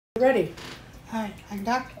Ready. Alright, I'm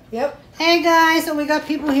Doc. Yep. Hey guys, so we got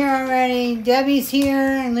people here already. Debbie's here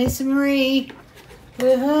and Lisa Marie.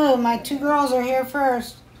 Woohoo, my two girls are here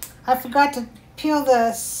first. I forgot to peel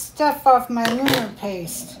the stuff off my lunar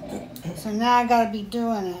paste. So now I gotta be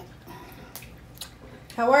doing it.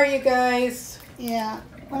 How are you guys? Yeah,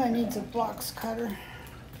 what I need is a box cutter.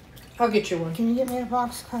 I'll get you one. Can you get me a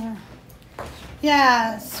box cutter?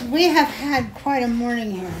 Yeah, so we have had quite a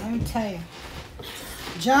morning here, let me tell you.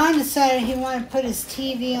 John decided he wanted to put his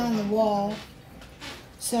TV on the wall.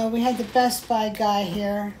 So we had the Best Buy guy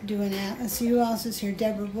here doing that. Let's see who else is here.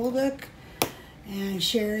 Deborah Bullock and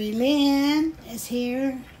Sherry Lynn is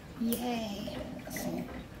here. Yay. Let's see.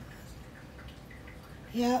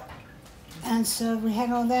 Yep. And so we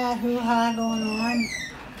had all that hoo-ha going on.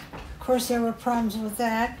 Of course, there were problems with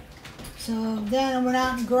that. So then I went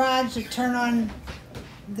out in the garage to turn on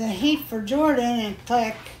the heat for Jordan and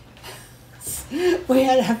click. We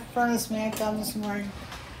had a furnace man come this morning.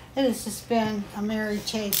 It has just been a merry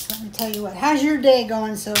chase, let me tell you what. How's your day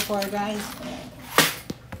going so far, guys?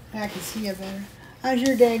 I can see you better. How's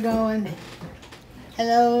your day going?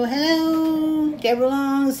 Hello, hello. Deborah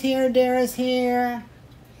Long's here, Dara's here.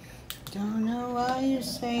 Don't know why you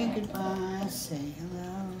say goodbye, say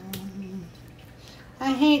hello.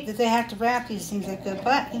 I hate that they have to wrap these things like that,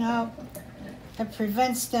 but, you know, it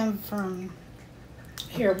prevents them from...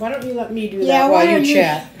 Here, why don't you let me do that while you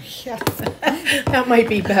chat? Yeah. That might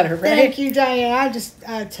be better, right? Thank you, Diane.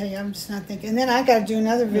 I'll tell you, I'm just not thinking. And then I got to do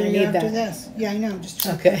another video after this. Yeah, I know. Just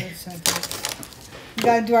okay. We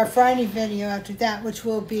got to do our Friday video after that, which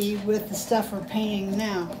will be with the stuff we're painting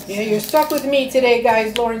now. Yeah, you're stuck with me today,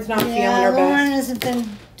 guys. Lauren's not feeling her best. Lauren hasn't been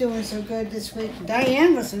doing so good this week.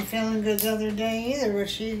 Diane wasn't feeling good the other day either, was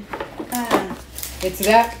she? It's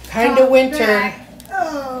that kind of winter. Back.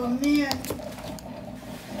 Oh, man.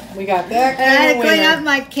 We got that kind of winter. And I had to clean up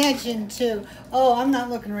my kitchen, too. Oh, I'm not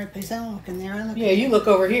looking the right place. I don't look in there. I'm looking you look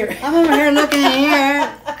over here. I'm over here looking in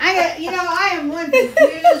here. I am one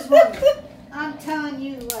confused woman. I'm telling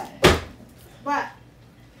you what.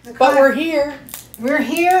 But we're here. We're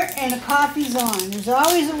here, and the coffee's on. There's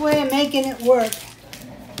always a way of making it work.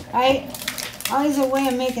 Right? Always a way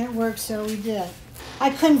of making it work, so we did. I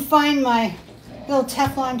couldn't find my little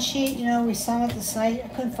Teflon sheet, you know, we saw at the site. I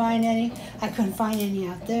couldn't find any. I couldn't find any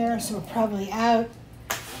out there, so we're probably out.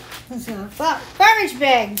 So, garbage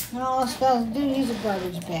bag. And all those fellas do use a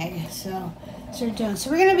garbage bag. So we're doing. So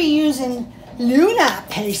we're going to be using Luna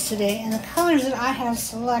paste today, and the colors that I have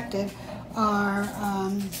selected are,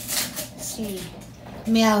 let's see,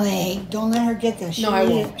 melee. Don't let her get this. She'll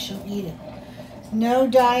eat it. She'll eat it. No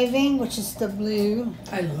diving, which is the blue.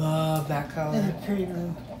 I love that color. That's a pretty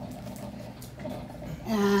blue.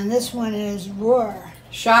 And this one is Roar.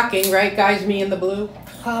 Shocking, right, guys? Me in the blue.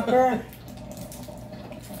 Copper.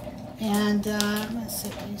 And let's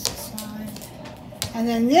set these aside. And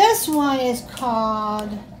then this one is called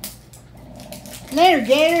Later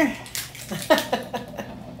Gator.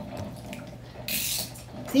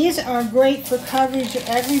 These are great for coverage.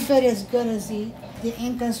 Every bit as good as the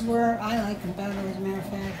Incas were. I like them better, as a matter of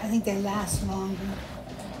fact. I think they last longer.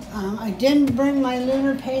 I didn't bring my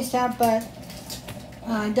lunar paste out, but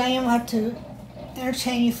Diane will have to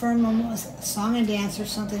entertain you for a moment with a song and dance or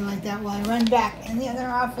something like that while I run back in the other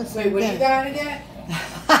office. Wait, what do you got again?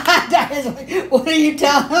 Diane's like, what are you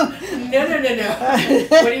telling him? No.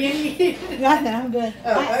 What do you need? Nothing, I'm good.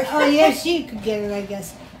 Oh, yeah, she could get it, I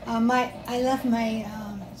guess. I left my...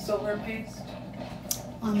 solar paste?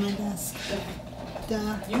 On my desk.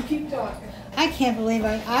 Duh. You keep talking. I can't believe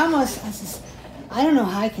I don't know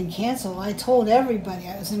how I can cancel. I told everybody.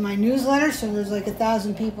 I was in my newsletter, so there's like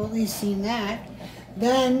 1,000 people at least seen that.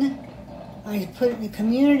 Then I put it in the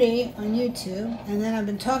community on YouTube, and then I've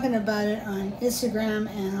been talking about it on Instagram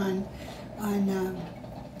and on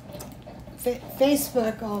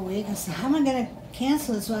Facebook all week. I said, how am I going to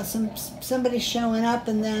cancel this without somebody showing up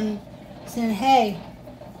and then saying, hey,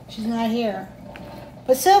 she's not here.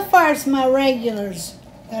 But so far, it's my regulars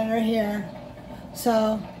that are here.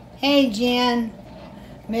 So, hey, Jan.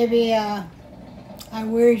 Maybe I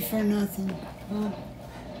worried for nothing.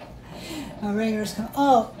 My regulars come.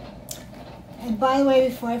 Oh, and by the way,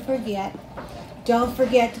 before I forget, don't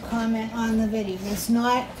forget to comment on the video. That's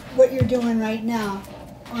not what you're doing right now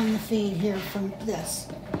on the feed here from this.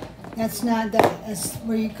 That's not that. That's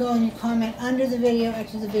where you go and you comment under the video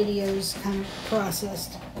after the video is kind of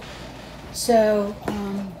processed. So,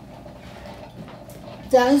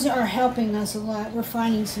 those are helping us a lot. We're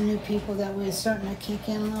finding some new people that we're starting to kick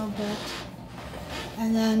in a little bit.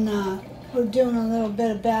 And then we're doing a little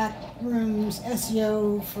bit of back rooms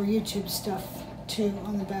SEO for YouTube stuff too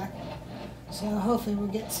on the back. So hopefully we'll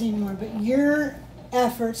get to see more. But your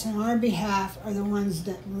efforts on our behalf are the ones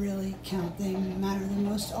that really count. They matter the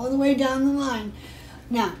most all the way down the line.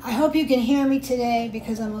 Now, I hope you can hear me today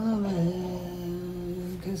because I'm a little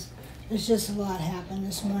bit, because there's just a lot happened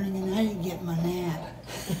this morning and I didn't get my nap.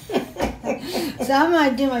 So I'm going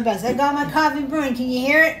to do my best. I got my coffee brewing. Can you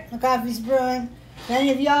hear it? My coffee's brewing. If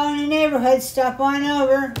any of y'all in the neighborhood, stop on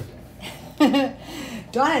over.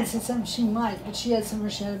 Dawn had said something she might, but she had somewhere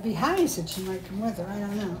she had to be. Howie said she might come with her. I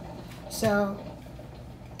don't know. So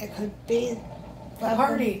it could be a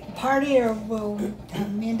party. Party, or we'll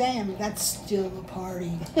have me and Diane. That's still a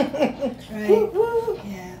party. Right? Woo-woo.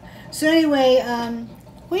 Yeah. So anyway,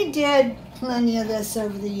 we did plenty of this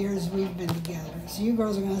over the years we've been together. So you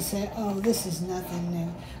girls are going to say, oh, this is nothing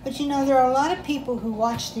new. But you know, there are a lot of people who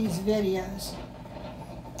watch these videos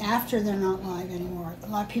after they're not live anymore. A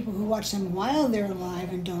lot of people who watch them while they're live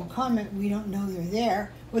and don't comment. We don't know they're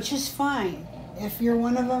there, which is fine. If you're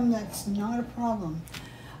one of them, that's not a problem.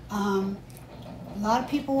 A lot of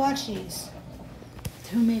people watch these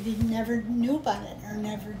who maybe never knew about it or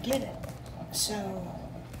never did it. So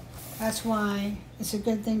that's why it's a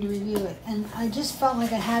good thing to review it. And I just felt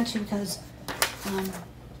like I had to because, let's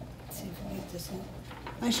see if I get this in.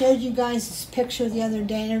 I showed you guys this picture the other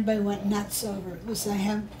day and everybody went nuts over it. This I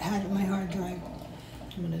have had it on my hard drive.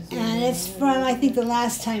 And it's from, I think, the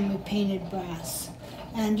last time we painted brass.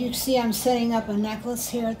 And you see I'm setting up a necklace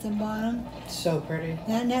here at the bottom. So pretty.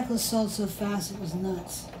 That necklace sold so fast it was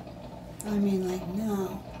nuts. I mean, like,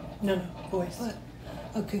 no. No, voice. What?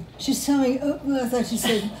 Okay. She's telling me, oh, well, I thought she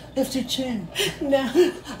said, lift your chin. No.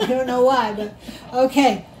 I don't know why, but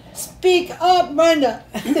okay. Speak up, Brenda.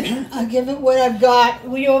 I'll give it what I've got.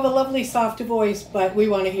 Well, you have a lovely soft voice, but we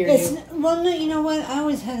want to hear you. Well, no, you know what? I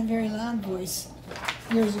always had a very loud voice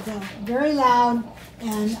years ago. Very loud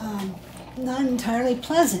and not entirely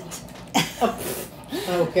pleasant.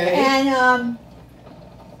 Okay. And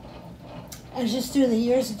just through the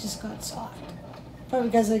years, it just got soft. Probably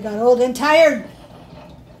because I got old and tired.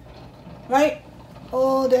 Right?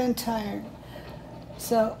 Old and tired.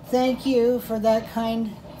 So thank you for that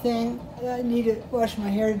kind thing. I need to wash my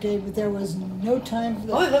hair today, but there was no time for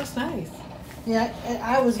that. Oh, it looks nice. Yeah,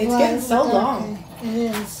 I was It's glad. getting so long. Okay.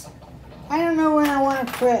 It is. I don't know when I want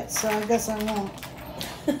to quit, so I guess I won't.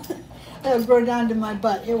 That'll grow down to my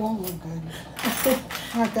butt. It won't look good.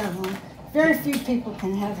 Not that long. Very few people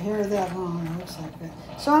can have hair that long. It looks like that.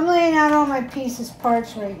 So I'm laying out all my pieces,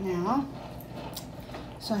 parts right now.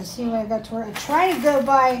 So I see what I got to work. I try to go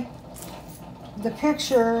by the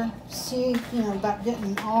picture, see, you know, about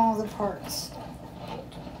getting all the parts.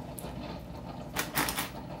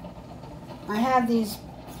 I have these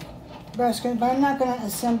brush guns, but I'm not going to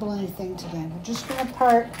assemble anything today. We're just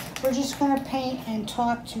going to paint and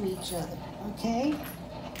talk to each other, okay?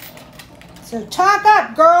 So talk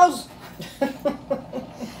up, girls!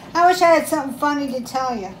 I wish I had something funny to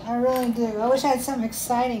tell you. I really do. I wish I had something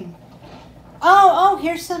exciting. Oh,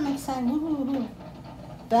 here's something exciting. Woo-hoo-hoo.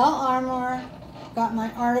 Bell Armor. Got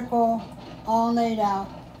my article all laid out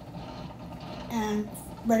and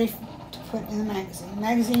ready to put in the magazine. The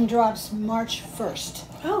magazine drops March 1st.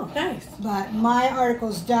 Oh, nice. But my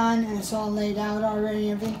article's done and it's all laid out already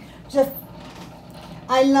and everything. Just,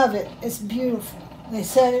 I love it. It's beautiful. They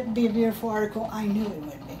said it'd be a beautiful article. I knew it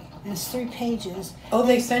would be. And it's 3 pages. Oh,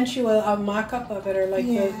 they sent you a mock-up of it, or like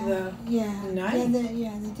the yeah. Nice.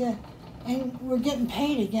 Yeah, they did. And we're getting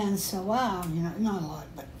paid again, so wow, you know, not a lot,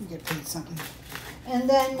 but we get paid something. And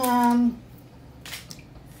then,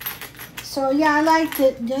 so yeah, I liked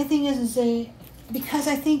it. The only thing is because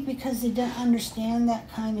they don't understand that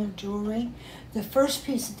kind of jewelry, the first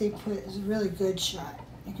piece that they put is a really good shot.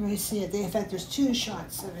 You can really see it. In fact, there's 2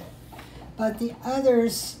 shots of it. But the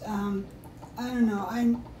others, I don't know,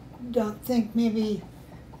 I don't think maybe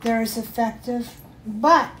they're as effective.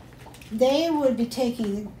 But they would be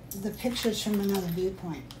taking the pictures from another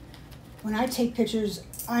viewpoint. When I take pictures,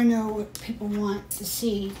 I know what people want to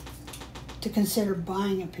see to consider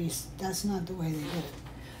buying a piece. That's not the way they did it.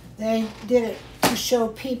 They did it to show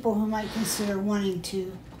people who might consider wanting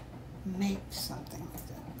to make something like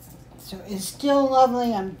that. So it's still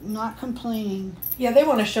lovely. I'm not complaining. Yeah, they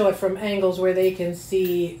want to show it from angles where they can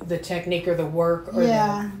see the technique or the work. Or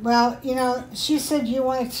yeah, well, you know, she said you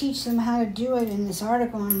want to teach them how to do it in this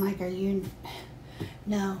article. I'm like, are you...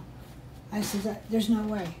 No. I said, there's no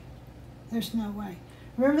way. There's no way.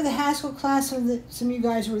 Remember the Haskell class? Some of you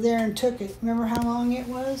guys were there and took it. Remember how long it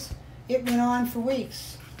was? It went on for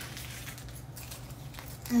weeks.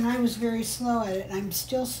 And I was very slow at it. I'm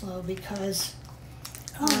still slow because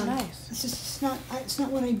nice. It's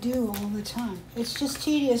not what I do all the time. It's just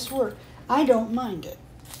tedious work. I don't mind it.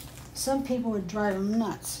 some people would drive them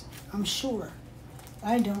nuts, I'm sure.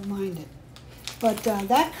 I don't mind it. But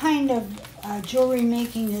that kind of jewelry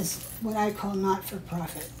making is what I call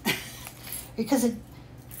not-for-profit. Because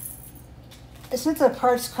it's not that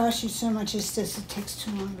parts cost you so much, it's just it takes too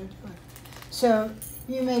long to do it. So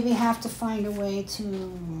you maybe have to find a way to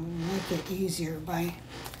make it easier by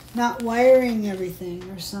not wiring everything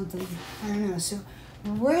or something. I don't know. So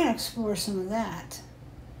we're going to explore some of that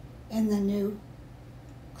in the new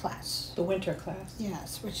class. The winter class.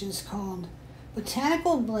 Yes, which is called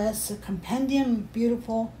Botanical Bliss, a Compendium of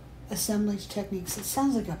Beautiful Assemblage Techniques. It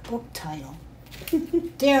sounds like a book title.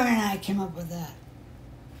 Darren and I came up with that.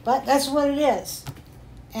 But that's what it is.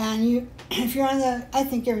 And if you're on I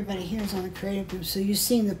think everybody here is on the creative group, so you've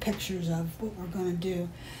seen the pictures of what we're going to do.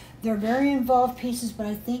 They're very involved pieces, but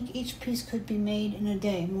I think each piece could be made in a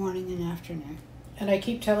day, morning and afternoon. And I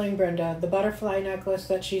keep telling Brenda, the butterfly necklace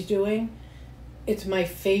that she's doing, it's my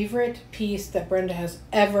favorite piece that Brenda has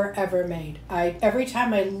ever made. Every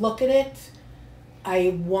time I look at it,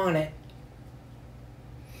 I want it.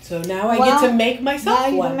 So now I get to make myself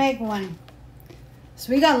one. Now you can make one.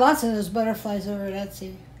 So we got lots of those butterflies over at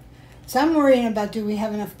Etsy. So I'm worrying about, do we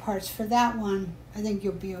have enough parts for that one? I think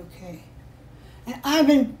you'll be okay. And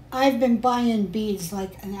I've been buying beads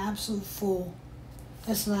like an absolute fool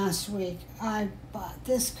this last week. I bought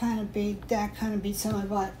this kind of bead, that kind of bead. Some I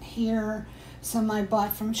bought here, some I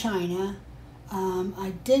bought from China.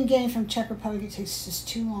 I didn't get any from Czech Republic. It takes just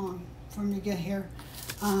too long for them to get here.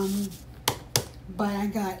 But I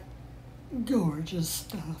got gorgeous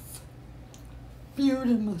stuff.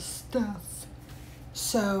 Beautiful stuff.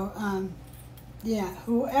 So, yeah,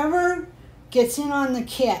 whoever gets in on the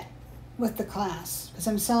kit with the class, because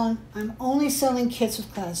I'm only selling kits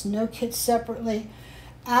with class, no kits separately.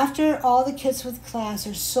 After all the kits with class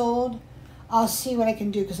are sold, I'll see what I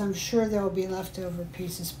can do, because I'm sure there will be leftover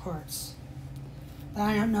pieces, parts. But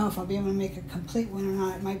I don't know if I'll be able to make a complete one or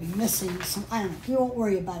not. It might be missing some. I don't know. You won't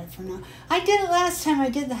worry about it for now. I did it last time I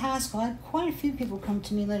did the Haskell. I had quite a few people come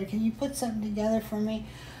to me later. Can you put something together for me?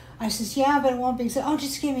 I says, yeah, but it won't be. So, oh,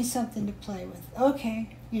 just give me something to play with.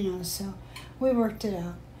 Okay. So we worked it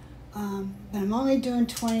out. But I'm only doing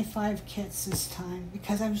 25 kits this time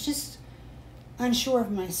because I was just unsure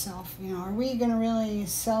of myself. Are we going to really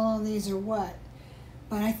sell all these or what?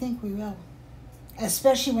 But I think we will.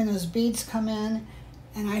 Especially when those beads come in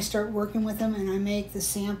and I start working with them and I make the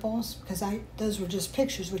samples, because those were just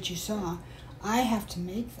pictures, which you saw. I have to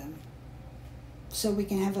make them so we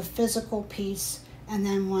can have a physical piece, and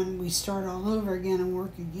then when we start all over again and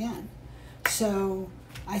work again. So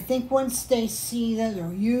I think once they see those,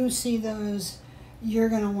 or you see those, you're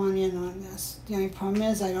going to want in on this. The only problem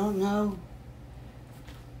is I don't know.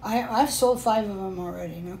 I've sold 5 of them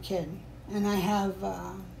already, no kidding. And I have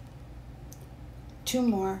 2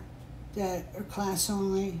 more that are class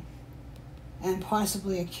only, and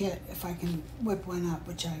possibly a kit if I can whip one up,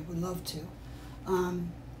 which I would love to.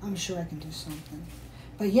 I'm sure I can do something.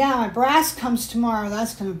 But yeah, my brass comes tomorrow.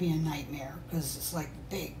 That's going to be a nightmare because it's like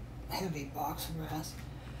a big, heavy box of brass.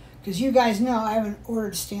 Because you guys know I haven't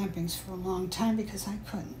ordered stampings for a long time because I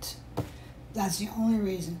couldn't. That's the only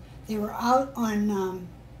reason. They were out on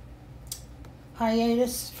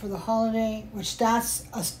hiatus for the holiday, which that's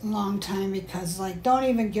a long time because, like, don't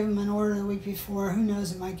even give them an order the week before. Who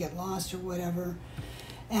knows, it might get lost or whatever.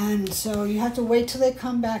 And so you have to wait till they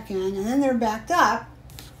come back in, and then they're backed up.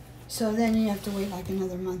 So then you have to wait like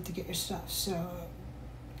another month to get your stuff. So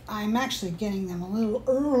I'm actually getting them a little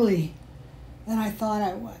early than I thought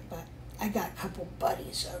I would, but I got a couple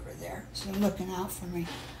buddies over there, so they're looking out for me.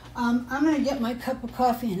 I'm going to get my cup of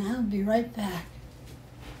coffee, and I'll be right back.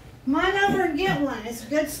 Come on over and get one. It's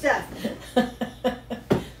good stuff.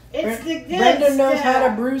 It's the good Brenda knows stuff. how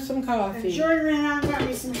to brew some coffee. And Jordan ran out and got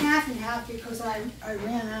me some half and half because I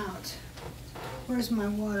ran out. Where's my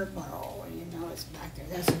water bottle? Well, you know it's back there.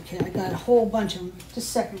 That's okay. I got a whole bunch of them. Just a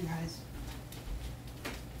second, guys.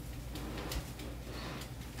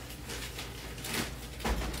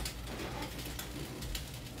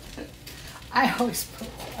 I always put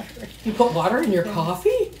water. You put water in your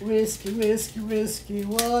coffee? Whiskey, whiskey, whiskey,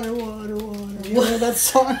 water, water, water. You know that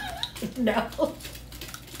song? No.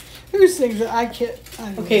 Who sings it? I can't.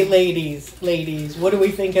 Okay, ladies, what do we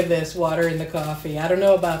think of this water in the coffee? I don't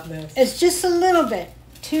know about this. It's just a little bit.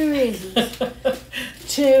 2 reasons.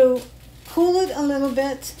 To cool it a little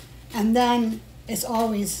bit, and then it's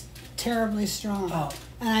always terribly strong. Oh.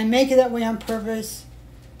 And I make it that way on purpose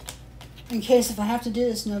in case if I have to do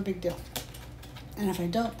this, no big deal. And if I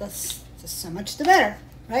don't, that's just so much the better,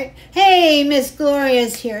 right? Hey, Miss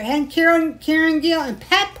Gloria's here, and Karen Gill, and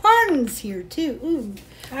Pat Pardon's here too. Ooh.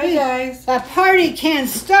 Hi, guys. That party can't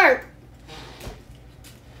start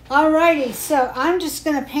Alrighty, so I'm just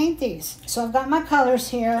going to paint these. So I've got my colors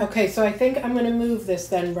here. Okay, so I think I'm going to move this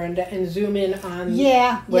then, Brenda, and zoom in on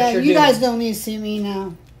Yeah, what you're you doing. guys don't need to see me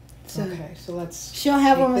now. So Okay, so let's... she'll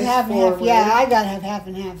have take one with this half and half. forward. Yeah, I got to have half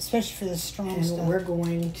and half, especially for the strong And stuff. we're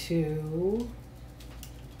going to...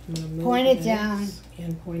 I'm gonna move Point it this down.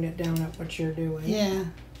 and point it down at what you're doing. Yeah.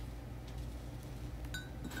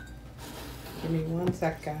 Give me 1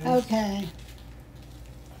 sec, guys. Okay.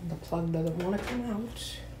 The plug doesn't want to come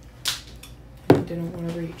out. It didn't want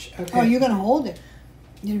to reach. Okay. Oh, you're going to hold it.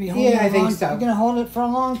 You're going to be holding Yeah, it I think long- so. You're going to hold it for a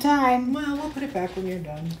long time. Well, we'll put it back when you're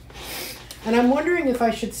done. And I'm wondering if I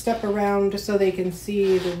should step around so they can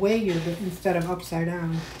see the way you're doing instead of upside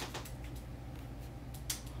down.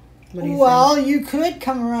 What do you Well, think? you could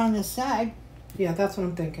come around the side. Yeah, that's what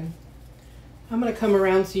I'm thinking. I'm gonna come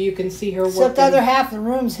around so you can see her working. Except the other half of the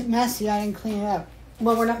room's messy. I didn't clean it up.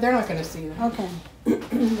 Well, they're not gonna see that. Okay.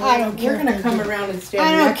 I don't care. We're gonna if they come do. around and stand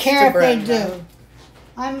I don't next care to if they Brenda. do.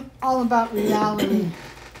 I'm all about reality.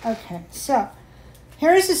 Okay, so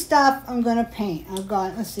here's the stuff I'm gonna paint. I've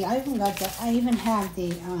got. Let's see. I even have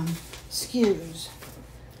the SKUs.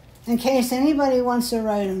 In case anybody wants to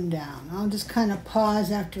write them down, I'll just kind of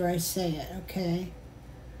pause after I say it. Okay.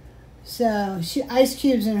 So Ice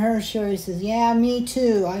Cube's in her story says, "Yeah, me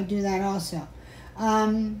too. I do that also."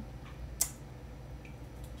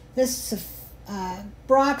 This is a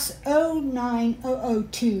Brox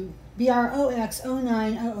 09002. BROX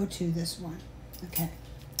 09002. This one. Okay.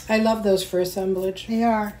 I love those for assemblage. They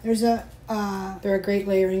are. There's a They're a great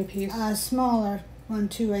layering piece. smaller one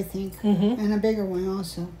too, I think, Mhm. and a bigger one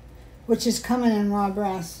also, which is coming in raw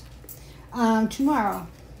brass tomorrow.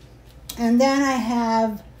 And then I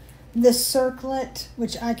have this circlet,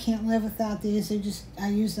 which I can't live without these. I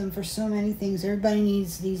use them for so many things. Everybody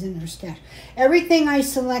needs these in their stash. Everything I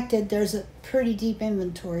selected, there's a pretty deep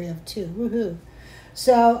inventory of too. Woohoo!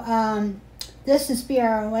 So this is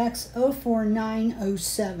BROX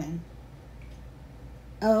 04907.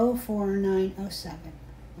 04907.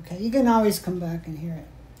 Okay, you can always come back and hear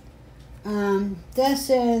it. This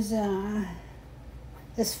is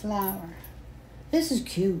this flower. This is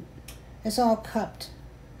cute. It's all cupped.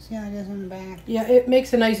 See how it is on the back? Yeah, it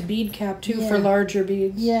makes a nice bead cap too for Yeah. larger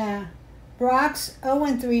beads. Yeah. Brox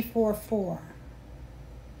 01344.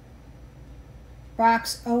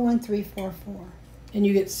 Brox 01344. And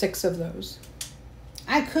you get 6 of those.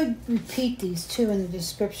 I could repeat these too in the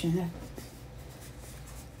description.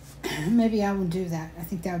 Maybe I will do that. I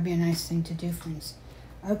think that would be a nice thing to do, friends.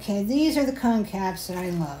 Okay, these are the cone caps that I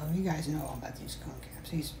love. You guys know all about these cone caps.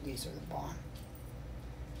 These are the bomb.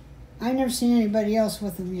 I've never seen anybody else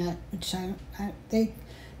with them yet. Which they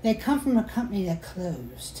come from a company that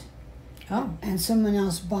closed. Oh. And someone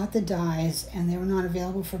else bought the dies, and they were not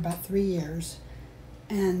available for about 3 years.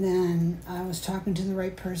 And then I was talking to the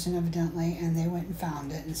right person, evidently, and they went and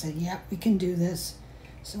found it and said, "Yep, we can do this."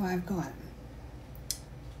 So I've got them.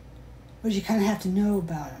 But you kind of have to know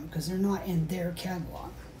about them because they're not in their catalog.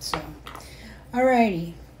 So,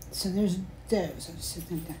 alrighty. So there's those. I'll just sit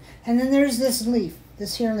them down. And then there's this leaf,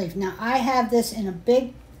 this here leaf. Now I have this in a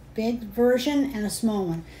big version and a small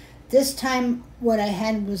one. This time what I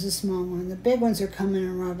had was a small one. The big ones are coming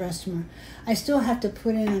in raw brass tomorrow. I still have to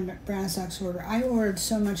put in a brass ox order. I ordered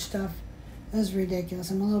so much stuff. It was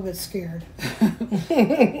ridiculous. I'm a little bit scared.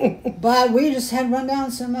 But we just had run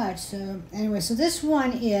down so much. So anyway, so this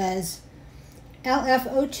one is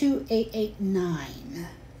LF02889.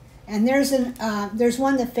 And there's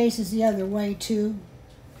one that faces the other way too,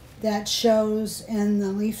 that shows in the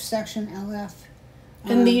leaf section LF.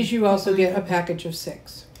 And these you also get a package of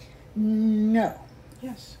 6. No.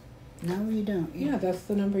 Yes. No, you don't. Yeah, that's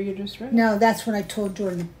the number you just read. No, that's what I told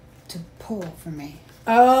Jordan to pull for me.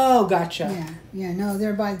 Oh, gotcha. Yeah, no,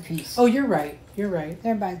 they're by the piece. Oh, you're right. You're right.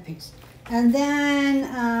 They're by the piece. And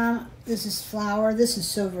then this is flour. This is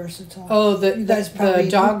so versatile. Oh, the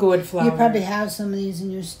dogwood flower. You probably have some of these in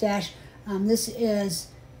your stash. This is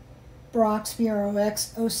Brox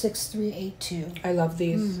BROX 06382. I love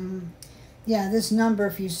these. Mm-hmm. Yeah, this number,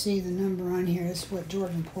 if you see the number on here, is what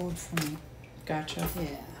Jordan pulled for me. Gotcha.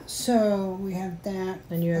 Yeah. So we have that.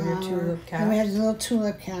 Then you have your tulip caps. And we have the little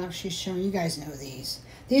tulip cap she's showing. You guys know these.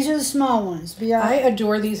 These are the small ones. I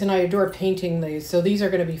adore these, and I adore painting these. So these are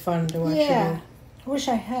going to be fun to watch. Yeah. I wish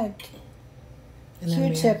I had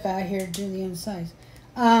Q-tip out here to do the insides.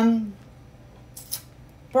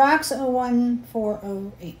 Brox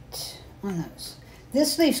 01408 on those.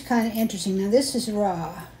 This leaf's kind of interesting. Now this is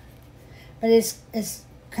raw, but it's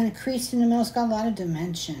kind of creased in the middle. It's got a lot of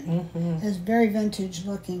dimension. Mm-hmm. It's very vintage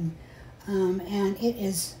looking, and it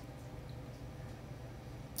is.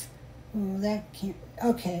 Oh, that can't.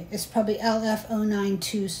 Okay, it's probably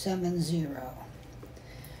LF09270.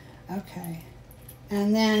 Okay.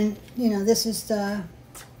 And then, you know, this is the,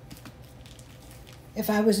 if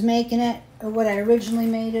I was making it, or what I originally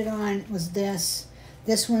made it on was this.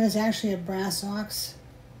 This one is actually a brass ox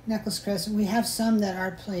necklace crescent. We have some that are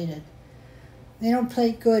plated. They don't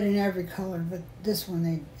plate good in every color, but this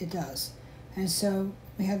one it does. And so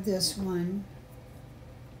we have this one,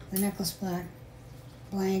 the necklace blank,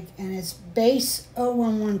 and it's base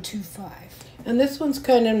 01125. And this one's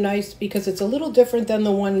kind of nice because it's a little different than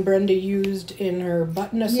the one Brenda used in her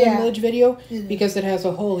button assemblage video, because it has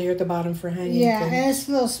a hole here at the bottom for hanging Yeah, things. and it's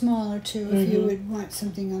a little smaller too if you would want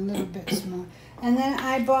something a little bit smaller. And then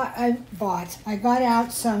I got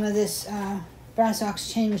out some of this brass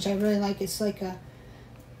ox chain, which I really like. It's like a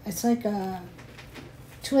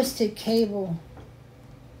twisted cable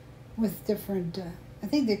with different, I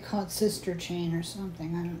think they call it sister chain or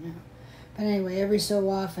something, I don't know. But anyway, every so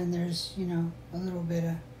often there's, you know, a little bit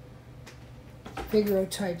of Figaro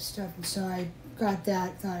type stuff. And so I got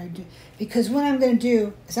that, thought I'd do. Because what I'm going to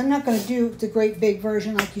do is I'm not going to do the great big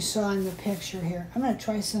version like you saw in the picture here. I'm going to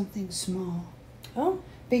try something small. Oh.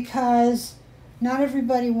 Because not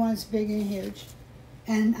everybody wants big and huge.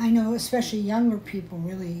 And I know especially younger people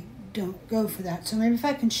really don't go for that. So maybe if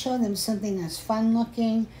I can show them something that's fun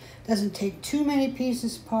looking, doesn't take too many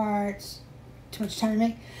pieces, parts, too much time to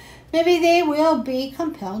make, maybe they will be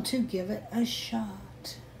compelled to give it a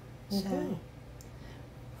shot. Okay. So,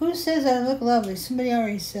 who says I look lovely? Somebody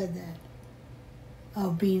already said that.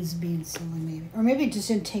 Oh, Beans being silly maybe. Or maybe it just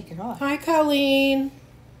didn't take it off. Hi, Colleen.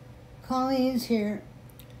 Colleen's here.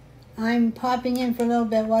 I'm popping in for a little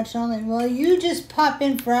bit, watch all that. Well, you just pop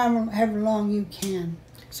in for however long you can.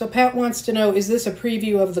 So Pat wants to know, is this a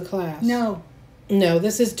preview of the class? No. No,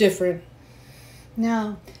 this is different.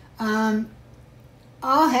 No.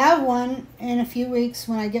 I'll have one in a few weeks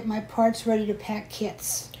when I get my parts ready to pack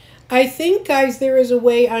kits. I think, guys, there is a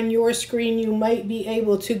way on your screen you might be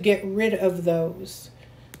able to get rid of those.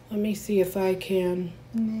 Let me see if I can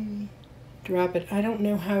Maybe. drop it. I don't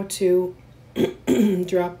know how to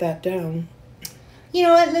drop that down. You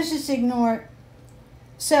know what? Let's just ignore it.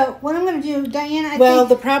 So, what I'm going to do, Diana, Well,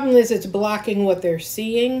 the problem is it's blocking what they're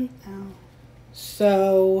seeing. Oh.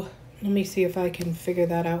 So, let me see if I can figure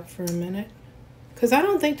that out for a minute. Because I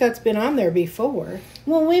don't think that's been on there before.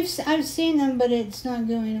 Well, I've seen them, but it's not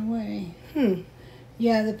going away.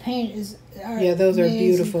 Yeah, the paint is... Yeah, those are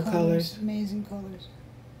beautiful colors. Amazing colors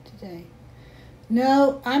today.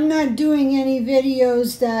 No, I'm not doing any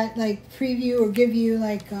videos that like preview or give you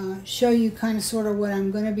like show you kind of sort of what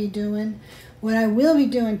I'm going to be doing. What I will be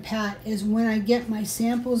doing, Pat, is when I get my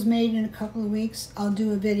samples made in a couple of weeks, I'll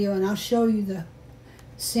do a video and I'll show you the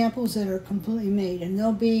samples that are completely made, and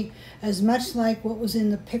they'll be as much like what was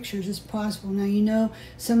in the pictures as possible. Now, you know,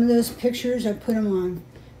 some of those pictures, I put them on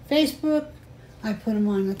Facebook, I put them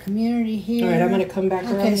on the community here. All right, I'm going to come back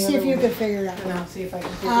around Okay, the see other if you way. can figure it out. And I'll see if I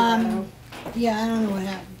can figure that out. Yeah, I don't know what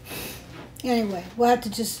happened. Anyway, we'll have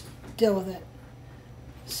to just deal with it.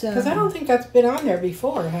 So, Because I don't think that's been on there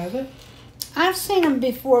before, has it? I've seen them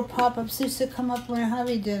before, pop-ups used to come up when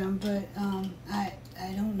Hubby did them, but I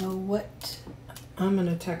don't know what. I'm going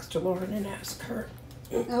to text Lauren and ask her.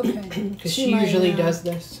 Okay. Because she usually know. does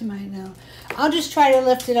this. She might know. I'll just try to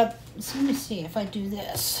lift it up. So let me see if I do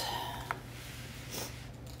this.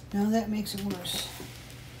 No, that makes it worse.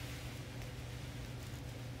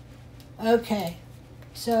 Okay.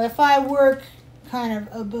 So if I work kind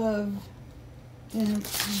of above, then you'll be able to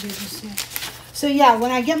see it. So yeah,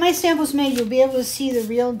 when I get my samples made, you'll be able to see the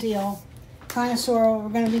real deal. Kind of sort of what we're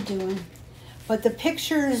going to be doing. But the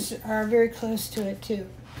pictures are very close to it too.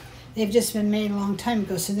 They've just been made a long time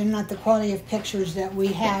ago, so they're not the quality of pictures that we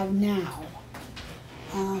have now.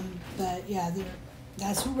 But yeah,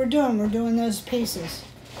 that's what we're doing. We're doing those pieces.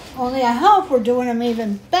 Only I hope we're doing them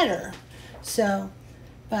even better. So,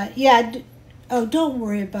 but yeah, oh, don't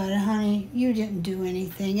worry about it, honey. You didn't do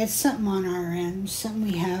anything. It's something on our end, something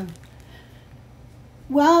we have.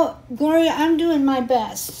 Well, Gloria, I'm doing my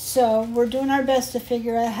best. So we're doing our best to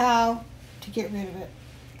figure out how to get rid of it.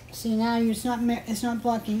 See, now it's not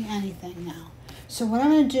blocking anything now. So what I'm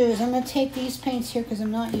going to do is I'm going to take these paints here because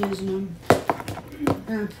I'm not using them. I'm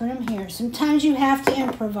going to put them here. Sometimes you have to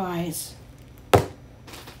improvise.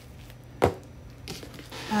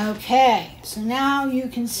 Okay, so now you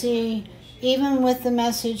can see, even with the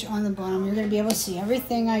message on the bottom, you're going to be able to see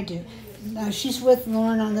everything I do. She's with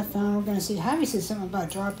Lauren on the phone. We're going to see. Javi said something about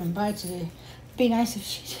dropping by today. It'd be nice if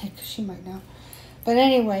she did, because she might know. But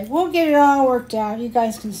anyway, we'll get it all worked out. You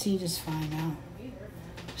guys can see just fine now.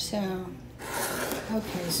 So,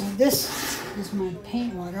 okay, so this is my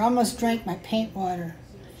paint water. I almost drank my paint water.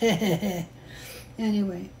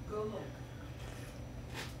 Anyway.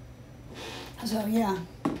 So yeah.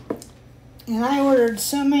 And I ordered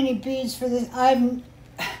so many beads for this.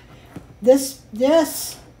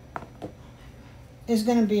 This is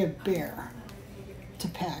going to be a bear to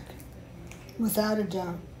pack, without a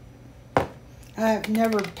doubt. I've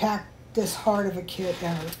never packed this hard of a kit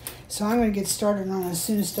ever. So I'm going to get started on it as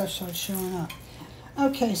soon as stuff starts showing up.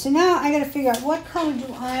 Okay, so now I got to figure out what color do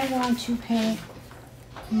I want to paint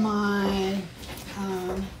my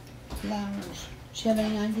flowers. Does she have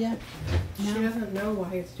any idea? No? She doesn't know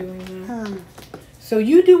why it's doing that. Huh. So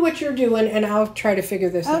you do what you're doing, and I'll try to figure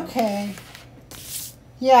this out. Okay.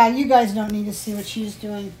 Yeah, you guys don't need to see what she's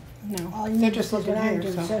doing. No, All you they're need just to see is looking what I'm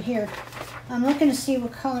here. doing. So Here, I'm looking to see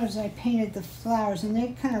what colors I painted the flowers, and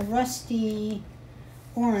they're kind of rusty,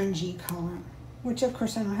 orangey color. Which, of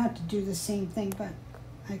course, I don't have to do the same thing, but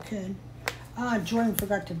I could. Jordan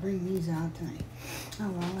forgot to bring these out tonight. Oh,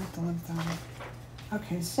 well, I'll have to live with that.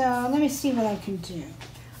 Okay, so let me see what I can do.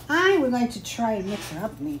 I would like to try to mix it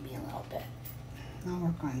up maybe a little bit. I'll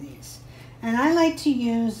work on these. And I like to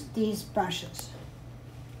use these brushes.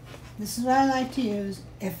 This is what I like to use.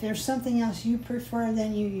 If there's something else you prefer,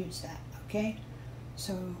 then you use that, okay?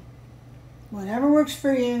 So, whatever works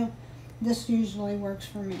for you, this usually works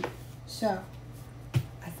for me. So,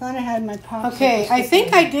 I thought I had my pop. okay, I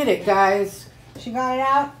think I did it, guys. She got it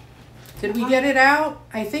out? Did we get it out?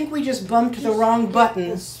 I think we just bumped the wrong The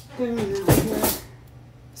buttons. spoon out here.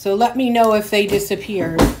 So let me know if they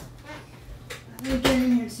disappeared. Let me get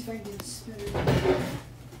in here and see if I can get the spoon.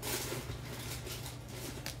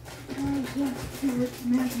 Oh, yeah. Here,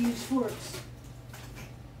 we have to use forks.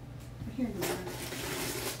 Here we go.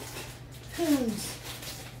 Spoons.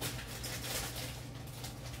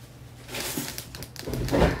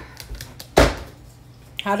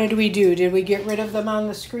 How did we do? Did we get rid of them on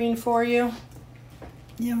the screen for you?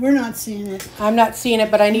 Yeah, we're not seeing it. I'm not seeing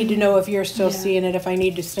it, but I need to know if you're still Yeah. seeing it, if I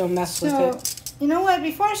need to still mess with So, it. you know what?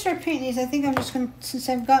 Before I start painting these, I think I'm just going to, since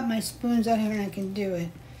I've got my spoons out here and I can do it,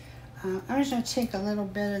 I'm just going to take a little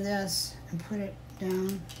bit of this and put it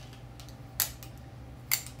down.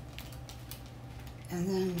 And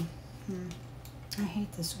then, I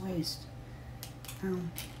hate this waste.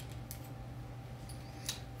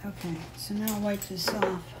 Okay, so now I'll wipe this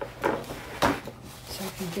off so I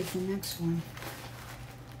can get the next one.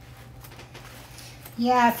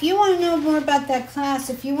 Yeah, if you want to know more about that class,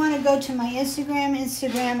 if you want to go to my Instagram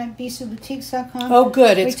at bisouboutiques.com. Oh,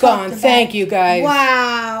 good. It's gone. about- Thank you, guys.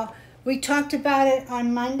 Wow. We talked about it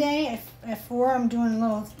on Monday at 4. I'm doing a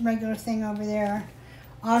little regular thing over there.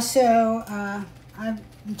 Also, I've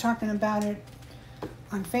been talking about it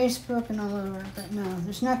on Facebook and all over, but no,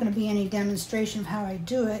 there's not going to be any demonstration of how I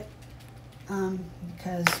do it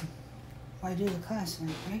because I do the class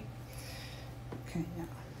link, right? Okay, now.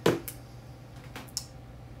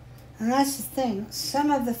 And that's the thing. Some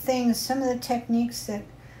of the techniques that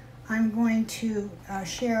I'm going to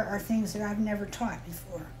share are things that I've never taught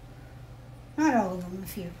before. Not all of them, a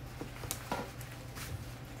few.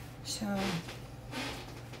 So,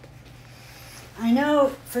 I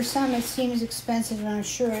know for some it seems expensive, and I'm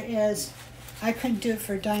sure it is. I couldn't do it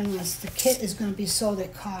for a dime less. The kit is going to be sold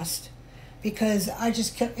at cost because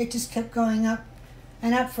it just kept going up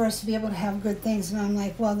and up for us to be able to have good things. And I'm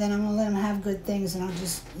like, well, then I'm going to let them have good things, and I'll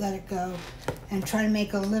just let it go and try to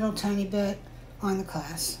make a little tiny bit on the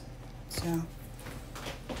class. So,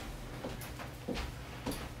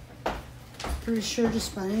 pretty sure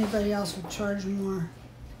just about anybody else would charge more.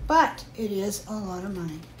 But it is a lot of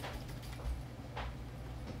money.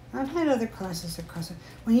 I've had other classes that cost.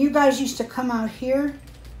 When you guys used to come out here,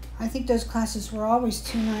 I think those classes were always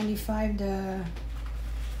 $295 to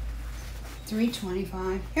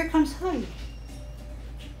 $325. Here comes Hubby.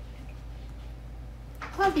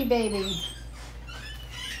 Hubby baby.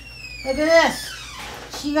 Look at this.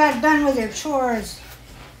 She got done with her chores.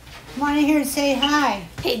 Come on in here and say hi.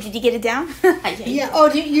 Hey, did you get it down? Yeah.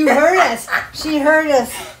 Oh, you heard us. She heard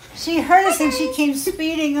us. She heard us and she came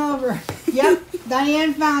speeding over. Yep.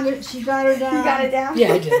 Diane found it. She got her down. You got it down?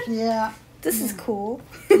 Yeah, I did. Yeah. This is cool.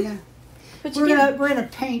 Yeah. But We're gonna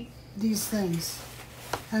paint these things,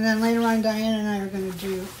 and then later on, Diane and I are gonna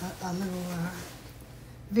do a little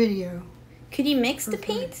video. Could you mix the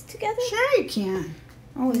paints together? Sure, you can.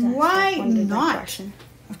 Oh, Why not?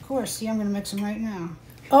 Of course. See, I'm gonna mix them right now.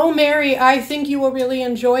 Oh, Mary, I think you will really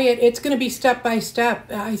enjoy it. It's going to be step by step.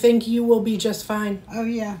 I think you will be just fine. Oh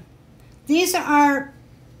yeah. These are,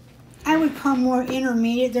 I would call more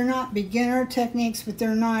intermediate. They're not beginner techniques, but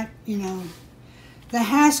they're not, the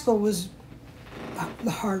Haskell was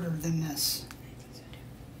harder than this.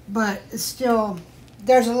 but it's still,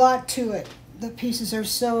 there's a lot to it. The pieces are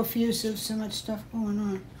so effusive, so much stuff going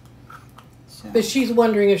on. So. But she's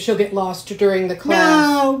wondering if she'll get lost during the class.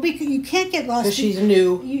 No, because you can't get lost. Because she's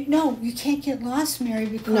new. You can't get lost, Mary,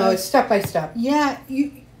 because... No, it's step by step. Yeah,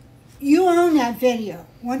 you own that video.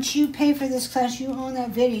 Once you pay for this class, you own that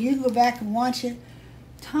video. You can go back and watch it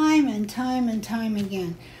time and time and time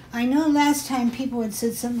again. I know last time people had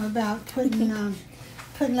said something about putting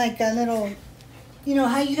like a little, you know,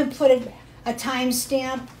 how you can put a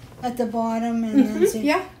timestamp at the bottom and then say,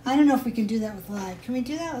 yeah. I don't know if we can do that with live. Can we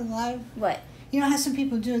do that with live? What? You know how some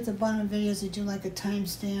people do at the bottom of videos, they do like a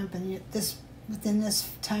timestamp and within this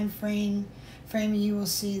time frame you will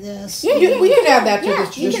see this. Yeah, we can add that to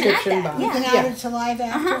the you can add description that, box. You can add it to live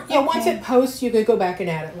after? Yeah, once it posts, you could go back and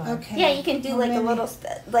add it live. Okay. Yeah, you can do like a little,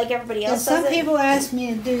 like everybody else Some does it. people ask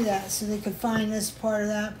me to do that so they could find this part of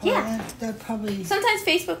that part. Yeah. They're probably... Sometimes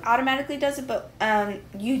Facebook automatically does it, but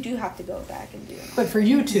you do have to go back and do it. But for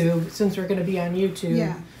YouTube, since we're going to be on YouTube,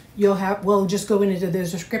 Yeah. we'll just go into the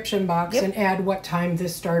description box and add what time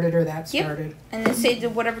this started or that started. And then say the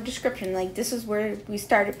whatever description, like this is where we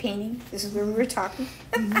started painting, this is where we were talking.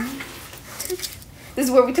 This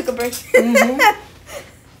is where we took a break.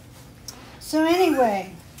 So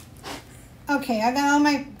anyway, okay, I got all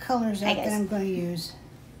my colors Hi, out guys. that I'm going to use.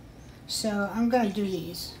 So I'm going to do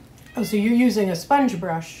these. Oh, so you're using a sponge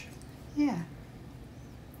brush. Yeah.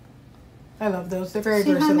 I love those. They're very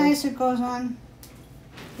See versatile. how nice it goes on?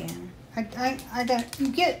 Yeah. I got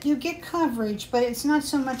you get coverage, but it's not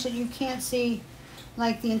so much that you can't see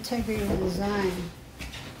like the integrity of the design.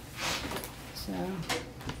 So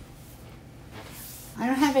I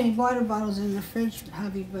don't have any water bottles in the fridge,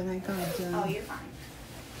 hubby, but I got Oh, you're fine.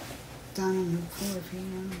 down on the floor if you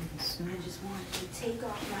want. So. I just wanted to take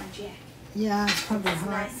off my jacket. Yeah, it's probably It's hot.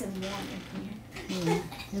 nice and warm in here.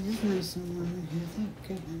 Yeah, it is nice and warm in here. Thank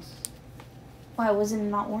goodness. Why, wasn't it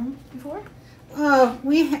not warm before?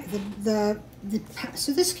 We had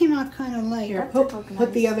so this came out kind of late. Here, That's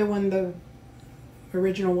put the other one, the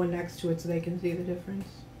original one next to it so they can see the difference.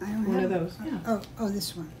 I don't One have of those. Yeah. Oh,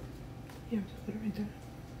 this one. Yeah, just put it right there.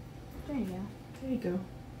 There you go. There you go.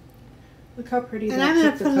 Look how pretty And that I'm gonna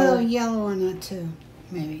took the put a little color. yellow on that too,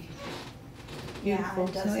 maybe. Beautiful. Yeah,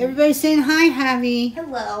 it So does. everybody's saying hi, Javi.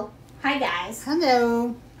 Hello. Hi, guys.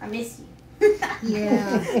 Hello. I miss you.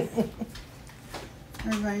 Yeah.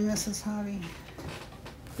 Everybody misses Javi.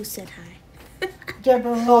 Who said hi?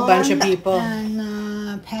 Deborah A whole bunch of Long people.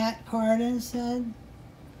 And Pat Pardon said.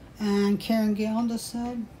 And Karen Gilda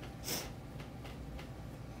said.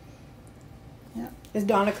 Is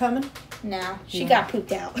Donna coming? No, she No. got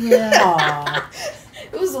pooped out. Yeah. Aw.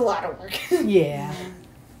 It was a lot of work. Yeah.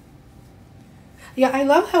 Yeah, I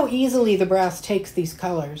love how easily the brass takes these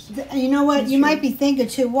colors. You know what? That's You true. might be thinking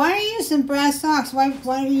too, why are you using brass knucks? Why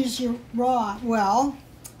don't you use your raw? Well,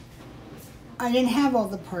 I didn't have all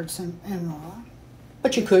the parts in raw.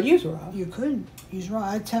 But you could use raw. You could use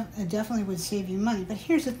raw. It definitely would save you money. But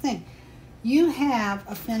here's the thing. You have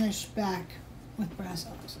a finished back with brass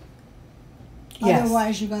knucks. Yes.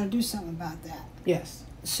 Otherwise, you got to do something about that. Yes.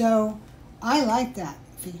 So, I like that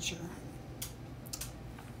feature.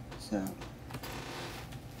 So,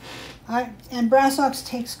 and brass ox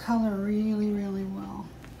takes color really, really well.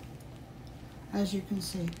 As you can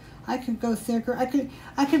see, I could go thicker.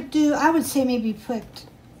 I would say maybe put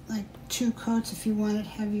like 2 coats if you want it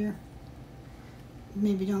heavier.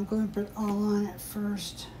 Maybe don't go and put all on at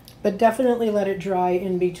first. But definitely let it dry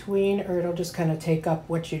in between or it'll just kind of take up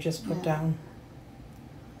what you just put down.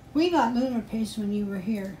 We got lunar paste when you were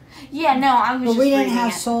here, Yeah, no, I was but just we didn't reading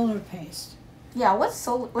have it. solar paste. Yeah, what's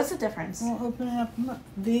the difference? We'll open it up and look.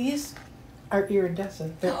 These are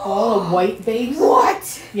iridescent. They're all a white base.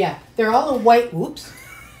 What? Yeah, they're all a white,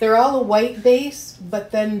 they're all a white base,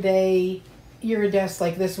 but then they iridesce,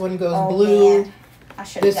 like this one goes blue, Man. I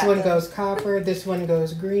should have this one goes copper, this one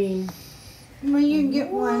goes green. Well, you can get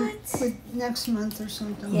one What? for next month or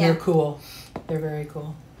something. Yeah. They're cool. They're very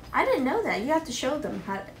cool. I didn't know that. You have to show them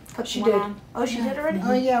how to put She one did. on. Oh, she did already?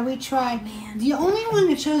 Oh yeah, we tried. Man. The only one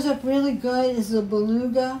that shows up really good is the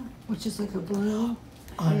beluga, which is like a blue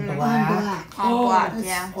On on black. black. On black, It's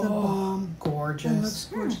yeah. the bomb. It looks Gorgeous.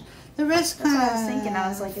 gorgeous. The rest That's kind what of I was thinking. I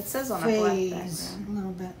was like, it says on a black phase background. a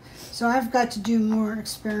little bit. So I've got to do more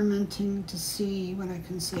experimenting to see what I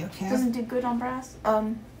can see. Okay. Doesn't do good on brass.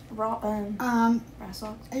 Raw. Brass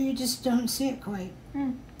ox. You just don't see it quite.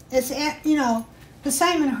 Hmm. It's the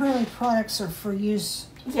Simon Hurley products are for use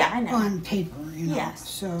Yeah, I know. on paper. Yes.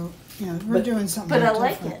 So we're But- doing something. But I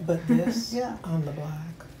like different. it. But this Yeah. on the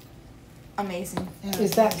black. Amazing. Yeah.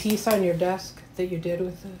 Is that piece on your desk that you did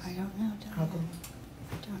with this? I don't know. I'll go.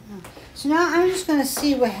 don't know. So now I'm just going to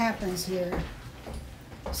see what happens here.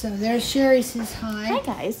 So there's Sherry says hi. Hi,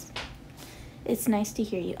 guys. It's nice to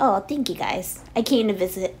hear you. Oh, thank you, guys. I came to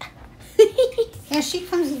visit. Yeah, she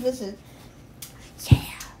comes to visit. Yeah,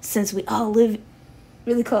 since we all live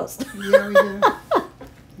really close. Yeah, we do.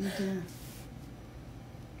 We do.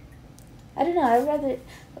 I don't know. I'd rather.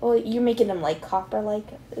 Well, you're making them like copper, like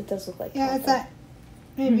it does look like. Yeah, copper. I thought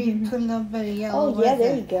maybe you put a little bit of yellow. Oh yeah, with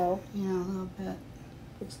there it. you go. You know, a little bit.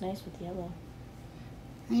 Looks nice with yellow.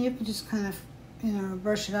 And you can just kind of,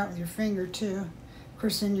 brush it out with your finger too. Of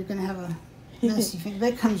course, then you're gonna have a messy finger.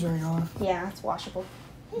 But it comes right off. Yeah, it's washable.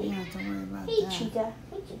 You don't have to worry about Hey, that. Chica,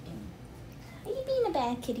 what you doing? Are you being a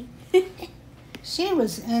bad kitty? She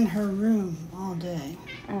was in her room all day.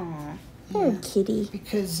 Aw, poor Yeah. kitty.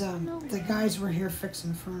 Because the guys were here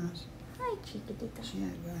fixing the furnace. Hi, Chica. She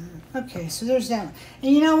had to go home. Okay, so there's that one.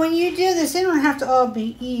 And when you do this, they don't have to all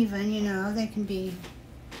be even, They can be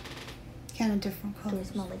kind of different They colors.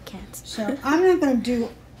 smell like cats. So I'm not going to do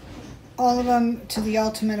all of them to the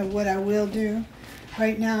ultimate of what I will do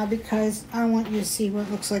right now because I want you to see what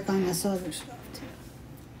it looks like on this other stuff too.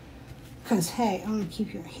 Because, hey, I want to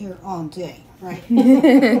keep you here all day, right?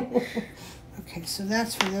 Okay, so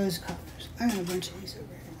that's for those colors. I got a bunch of these over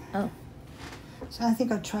here. Oh. So I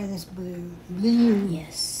think I'll try this blue. Blue.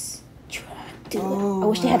 Yes. Try do Oh, it. I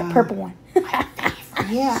wish they had a wow. purple one.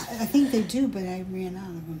 Yeah, I think they do, but I ran out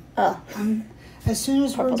of them. Oh. As soon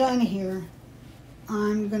as Purple. we're done here,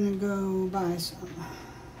 I'm gonna go buy some.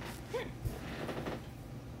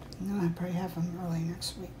 No, I probably have them early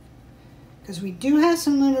next week. Because we do have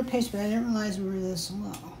some lunar paste, but I didn't realize we were this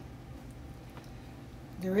low.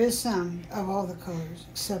 There is some of all the colors,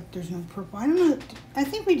 except there's no purple. I don't know. I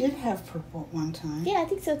think we did have purple at one time. Yeah, I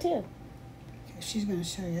think so too. Okay, she's gonna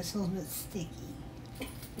show you. It's a little bit sticky.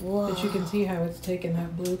 Whoa. But you can see how it's taken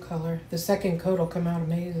that blue color. The second coat will come out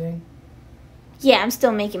amazing. Yeah, I'm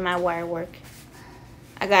still making my wire work.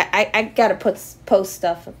 I gotta post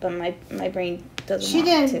stuff, but my brain doesn't She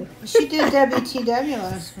want did. to. She did WTW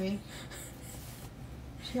last week.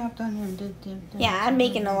 She hopped on there and did. Yeah, I'm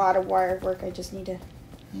making a lot of wire work. I just need to.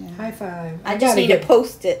 Yeah. High five. I just gotta need to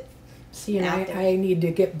post it. See, and out there. I need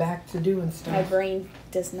to get back to doing My stuff. brain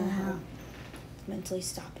does not Yeah. mentally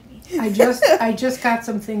stopping me. I just got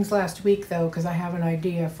some things last week though, because I have an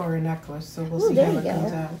idea for a necklace, so we'll Ooh, see there how you it go.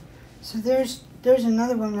 comes out. So there's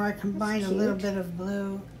another one where I combined a That's little cute. bit of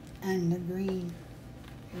blue and the green.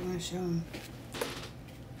 I want to show them.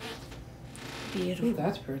 Beautiful. Ooh,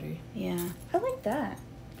 that's pretty. Yeah, I like that.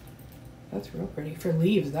 That's real pretty. For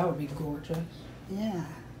leaves, that would be gorgeous. Yeah.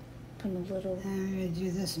 Put a little. I'm going to do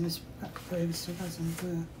this and just put still got some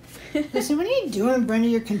blue. Listen, what are you doing, Brenda?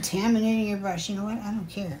 You're contaminating your brush. You know what? I don't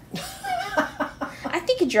care. I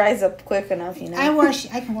think it dries up quick enough, you know. I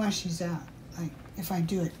can wash these out, like if I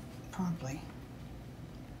do it promptly.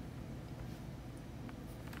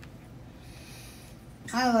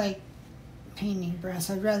 I like painting brass.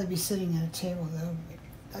 I'd rather be sitting at a table though. But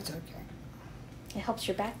that's okay. It helps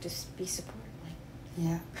your back to be supported.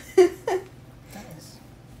 Yeah. That is.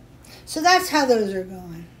 So that's how those are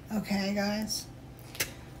going. Okay, guys.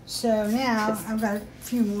 So now I've got a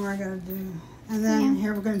few more I gotta do, and then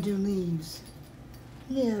here we're gonna do leaves.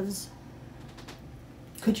 Leaves.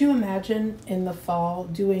 Could you imagine in the fall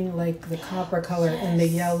doing like the copper color and the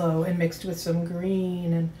yellow and mixed with some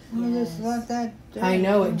green and We'll just let that. I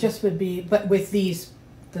know it just would be, but with these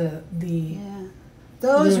the Yeah.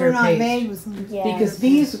 Those lunar were not paste. made with them. Yeah. because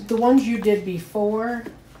these the ones you did before,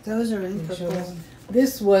 Those are in Can you show purple. us?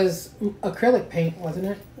 This was acrylic paint, wasn't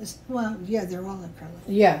it? Well, yeah, they're all acrylic.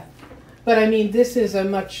 Yeah. But I mean, this is a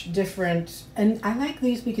much different, and I like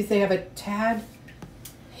these because they have a tad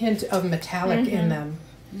hint of metallic in them,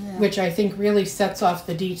 Yeah. which I think really sets off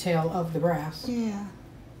the detail of the brass. Yeah.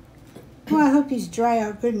 Well, I hope these dry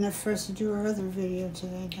out good enough for us to do our other video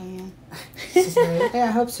today, Diane. Right? Yeah,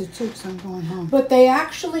 I hope so too, because I'm going home. But they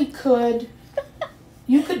actually could,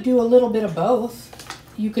 you could do a little bit of both.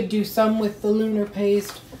 You could do some with the lunar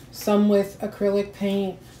paste, some with acrylic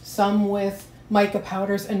paint, some with mica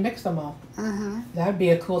powders, and mix them all. Uh-huh. That'd be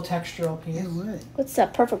a cool textural piece. It would. What's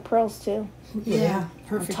that? Perfect pearls too. Yeah. On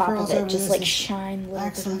Perfect top pearls of it, over just this like is shine a little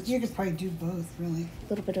excellent. You could probably do both, really.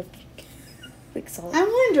 bit of like solid. I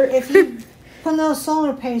wonder if you put a little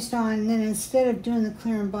solar paste on, and then instead of doing the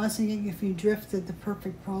clear embossing, if you drifted the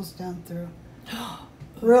perfect pearls down through.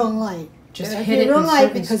 Real light. Just It'll hit be it real in light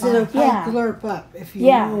certain because it'll spots. probably Yeah. glurp up if you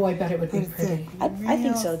Yeah. Oh, I bet it would put be it pretty. thick. I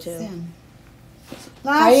think so, Real too. thin.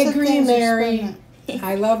 I Lots of agree, things are Mary. splendid.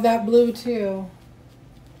 I love that blue too.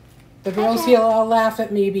 The girls here all laugh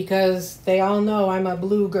at me because they all know I'm a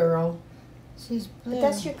blue girl. So She's blue. But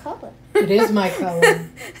that's your color. It is my color.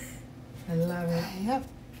 I love it. Yep.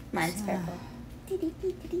 Mine's purple.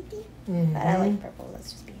 Mhm. But I like purple.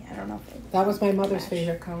 Let's just be. I don't know if it. That was my mother's match.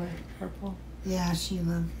 favorite color, purple. Yeah, she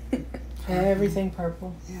loved Everything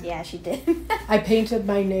purple. Yeah, she did. I painted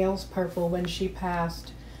my nails purple when she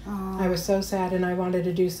passed. Oh, I was so sad and I wanted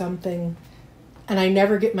to do something. And I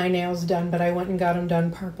never get my nails done, but I went and got them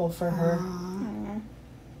done purple for her. Aw.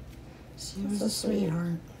 She was So a sweet.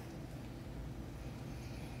 sweetheart.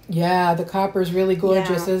 Yeah, the copper's really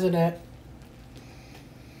gorgeous, Yeah. isn't it?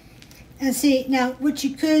 And see, now what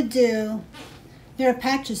you could do, there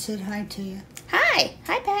Pat just said hi to you. Hi,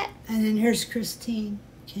 Pat. And then here's Christine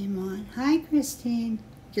came on. Hi, Christine.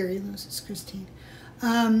 Gary Lewis is Christine.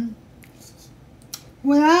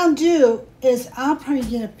 What I'll do is I'll probably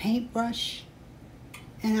get a paintbrush,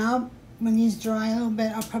 and when these dry a little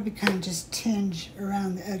bit, I'll probably kind of just tinge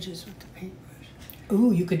around the edges with the paintbrush.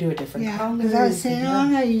 Ooh, you could do a different Yeah, color. because I was saying, oh,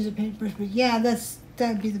 I'm not using a paintbrush, but yeah,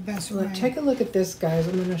 that'd be the best way. Look, take a look at this, guys.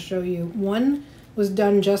 I'm going to show you. One was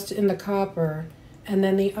done just in the copper, and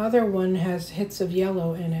then the other one has hits of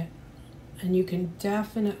yellow in it. And you can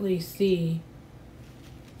definitely see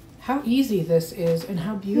how easy this is and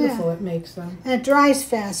how beautiful it makes them. And it dries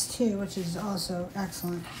fast too, which is also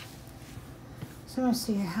excellent. So let's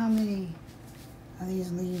see how many of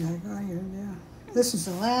these leaves I got here. Yeah. This is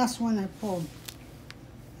the last one I pulled.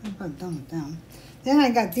 I'm about done with them. Then I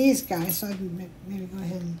got these guys, so I can maybe go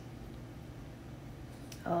ahead and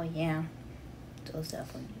Oh yeah, those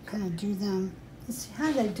definitely. kind of do them. Let's see, how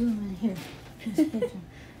did I do them in here? This picture.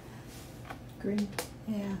 Green.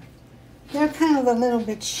 Yeah. They're kind of a little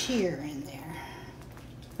bit sheer in there.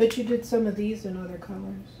 But you did some of these in other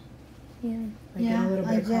colors. Yeah. Like in a little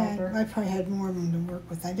bit I of did. copper. I probably had more of them to work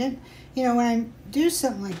with. I didn't, when I do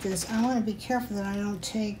something like this, I want to be careful that I don't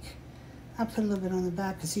take, I put a little bit on the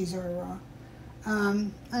back because these are raw. I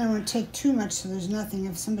don't want to take too much so there's nothing.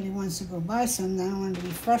 If somebody wants to go buy some, then I don't want to be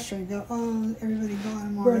frustrated and go, oh, everybody got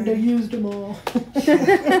them already. Brenda used them all.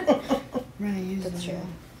 Brenda used That's them true. all.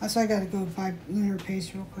 That's why I got to go buy lunar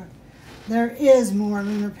paste real quick. There is more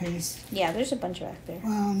lunar paste. Yeah, there's a bunch back there.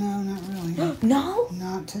 Well, no, not really. No.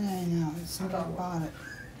 Not today, no. Somebody bought it.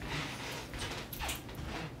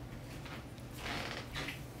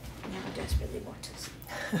 Now I desperately want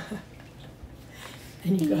to.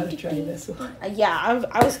 And you gotta try this one. Yeah,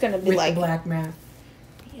 I was gonna be With like, the black mat.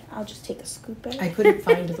 yeah, I'll just take a scoop of it. I couldn't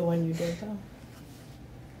find the one you did though.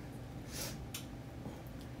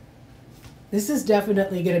 This is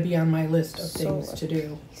definitely going to be on my list of things Solar to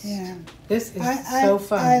do. Yeah. This is I so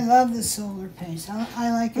fun. I love the solar paste.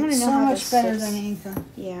 I like I wanna it know so how much this better sits. than Inca.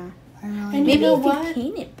 Yeah. I really And do. you Maybe know if what? you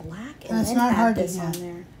paint it black and That's then not add hard to this do. on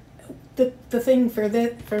there. the thing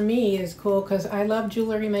for me is cool because I love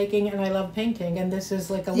jewelry making and I love painting, and this is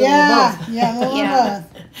like a little Yeah, of both. yeah, a little Yeah.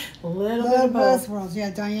 of both. A little bit Love of both. both worlds. Yeah,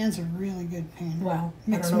 Diane's a really good painter. Well,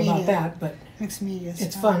 Mixed I don't know media. about that, but Mixed media it's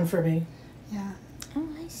stuff. fun for me. Yeah. Oh,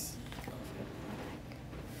 I see.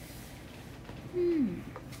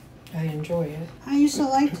 I enjoy it. I used to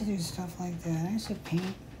like to do stuff like that. I used to paint.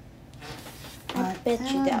 I But bet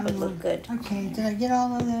you that would don't look good. know. Okay, did I get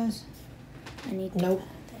all of those? I need to Nope.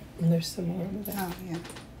 add And there's some more with that. Oh, yeah.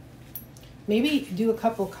 Maybe do a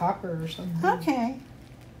couple copper or something. Okay.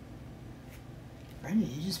 Brenda,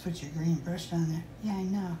 you just put your green brush down there. Yeah, I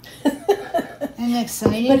know. Isn't it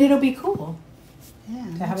exciting? But it'll be cool. Yeah,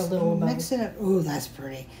 to have a little above. mix it up. Ooh, that's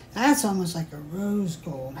pretty. That's almost like a rose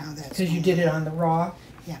gold. How that's Because you did it on the raw?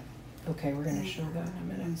 Yeah. Okay, we're going to show that in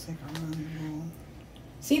a minute. It's like a rose gold.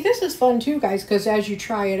 See, this is fun too, guys, because as you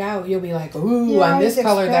try it out, you'll be like, ooh, You're on this always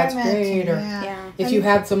color, that's experimenting, great. Or yeah. Yeah. if And- you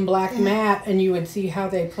had some black yeah. matte and you would see how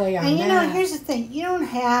they play on And you know, that. here's the thing. You don't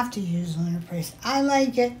have to use lunar paste. I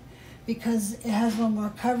like it because it has a little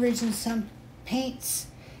more coverage than some paints,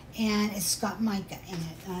 and it's got mica in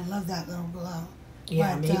it. And I love that little glow.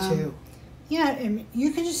 Yeah, but, me too. Yeah, and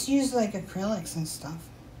you can just use like acrylics and stuff.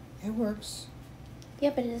 It works.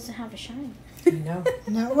 Yeah, but it doesn't have a shine. You know?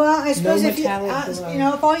 No, well, I suppose if you, metallic glow. you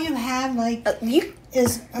know, if all you have like You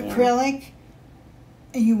is acrylic,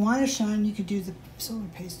 and you want to shine, you could do the solar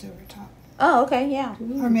paste over top, Oh, okay, yeah.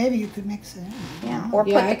 or maybe you could mix it in. Yeah. Or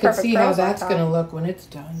Yeah, put I the could perfect see how pearls on that's top. going to look when it's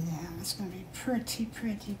done. Yeah, it's gonna be pretty,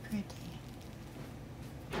 pretty, pretty.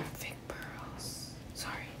 Fake pearls.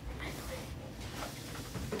 Sorry.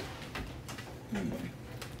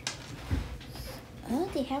 Oh,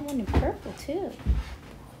 they have one in purple too.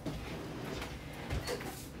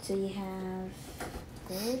 So you have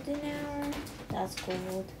golden hour. That's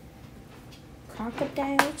gold.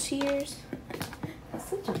 Crocodile tears. That's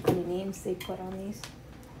such a funny names they put on these.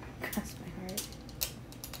 Cross my heart.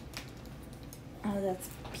 Oh, that's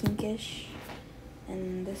pinkish.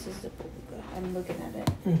 And this is the beluga. I'm looking at it.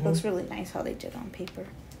 Mhm. Looks really nice how they did it on paper.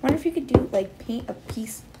 Wonder if you could do like paint a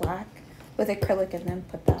piece black with acrylic and then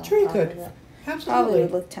put that on Sure you top could. of it. Probably Absolutely.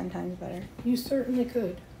 would look 10 times better. You certainly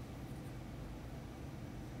could.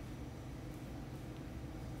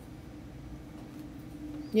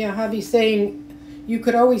 Yeah, Javi's saying you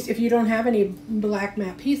could always, if you don't have any black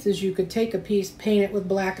matte pieces, you could take a piece, paint it with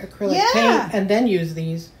black acrylic Yeah. paint, and then use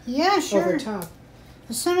these Yeah, sure. over top.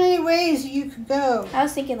 There's so many ways you could go. I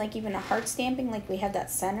was thinking like even a heart stamping, like we had that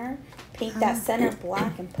center. Paint that center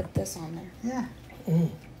black and put this on there. Yeah, Mm.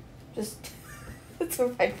 Just, that's where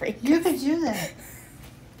my brain you goes. could do that.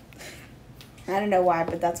 I don't know why,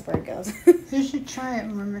 but that's where it goes. You should try it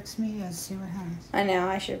with mixed media and see what happens. I know,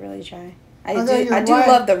 I should really try. I Although do, I your do wire-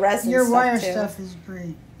 love the resin Your stuff wire too. stuff is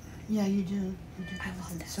great. Yeah, you do. You do I good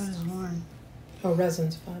love with it. that So does Lauren. Oh,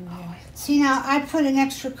 resin's fun, yeah. See now, I put an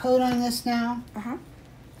extra coat on this now, Uh-huh.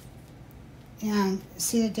 and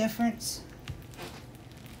see the difference?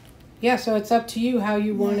 Yeah, so it's up to you how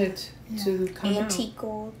you want Yeah, it to come Antique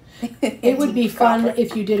gold. It would be Antique fun copper.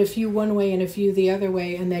 if you did a few one way and a few the other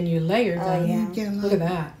way, and then you layered Oh, them. yeah. You get a Look little, at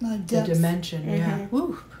that. little The depth. dimension, yeah. Mhm.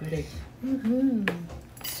 Woo, pretty. Mm-hmm.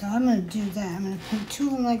 So I'm going to do that. I'm going to put two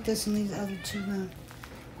of them like this and leave the other two alone.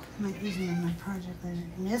 I might use them in my project later.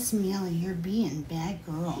 Miss Millie, you're being bad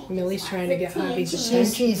girl. Millie's trying to get Javi's She attention.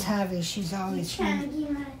 sees Javi. She's always trying.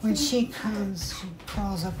 When she comes, she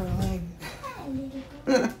crawls up her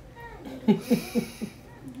leg.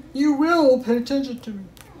 You will pay attention to me.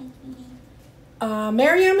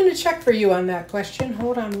 Mary, I'm going to check for you on that question.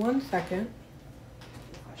 Hold on one second.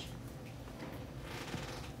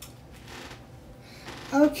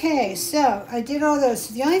 Okay, so I did all those.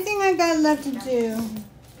 The only thing I got left to do.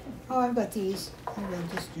 Oh, I've got these. I'm going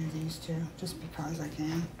to just do these two, just because I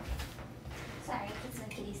can. Sorry, I kissed my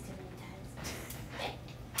kitties too many times.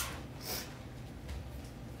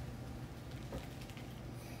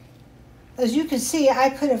 As you can see, I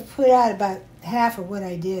could have put out about half of what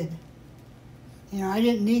I did. You know, I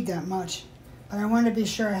didn't need that much, but I wanted to be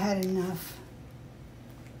sure I had enough.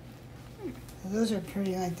 Those are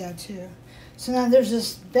pretty like that too. So now there's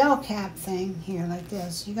this bell cap thing here like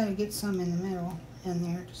this. You got to get some in the middle in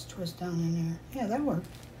there. Just twist down in there. Yeah, that worked.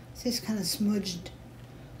 See, it's kind of smudged.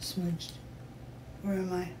 Smudged. Where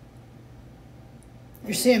am I?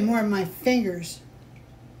 You're seeing more of my fingers.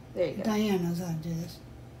 There you go. Diane knows how to do this.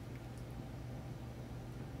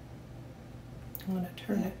 I'm going to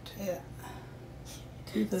turn it Yeah.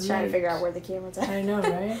 to the Just trying to figure light. out where the camera's at. I know,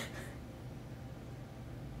 right?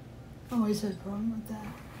 Always has a problem with that.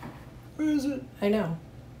 Where is it? I know.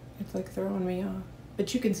 It's like throwing me off.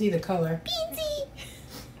 But you can see the color.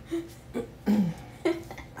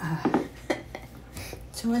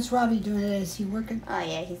 So what's Robbie doing today? Is he working? Oh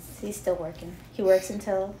yeah, he's still working. He works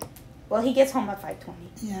until, well, he gets home at 5:20.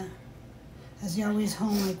 Yeah. Is he always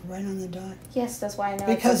home like right on the dot? Yes, that's why I know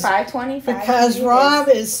Because- it's 5:20. Because Rob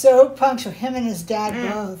is so punctual. Him and his dad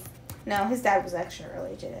both. No, his dad was extra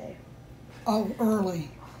early today. Oh,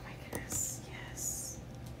 early. Oh my goodness, yes.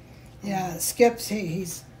 Yeah, Skip's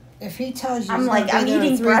he's if he tells you I'm he's like, gonna I'm be there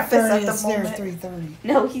eating breakfast at the it's there moment. at 3:30.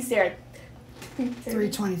 No, he's there at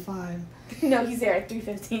 3:25. No, he's there at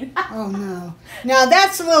 3:15. Oh no. Now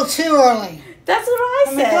that's a little too early. That's what I I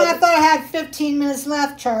said. mean, I thought I had 15 minutes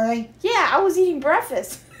left, Charlie. Yeah, I was eating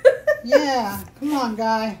breakfast. Yeah. Come on,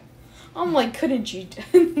 guy. I'm like, couldn't you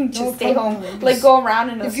just Don't stay come home? early. Like go around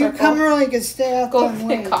in a If circle. you come early, you can stay out go there and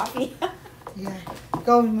get wait. coffee. Yeah.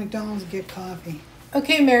 Go to McDonald's and get coffee.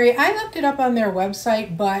 Okay, Mary, I looked it up on their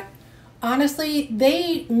website, but honestly,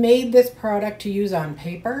 they made this product to use on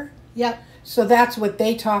paper. Yep. So that's what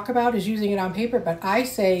they talk about, is using it on paper. But I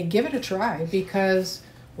say give it a try, because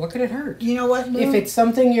what could it hurt? You know what, Lou? If it's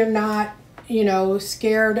something you're not,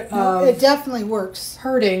 scared No, of it definitely works.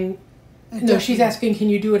 hurting. It No, she's definitely- asking, can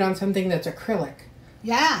you do it on something that's acrylic?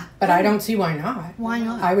 Yeah. But I don't see why not. Why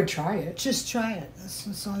not? I would try it. Just try it.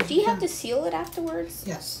 That's all Do you have can. to seal it afterwards?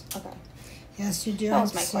 Yes. Okay. Yes, you do. That have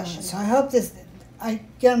was to my seal it. question. So I hope I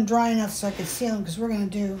get them dry enough so I can seal them, because we're going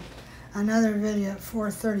to do another video at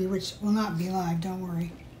 4:30, which will not be live. Don't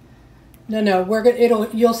worry. No, we're gonna.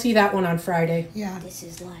 You'll see that one on Friday. Yeah. This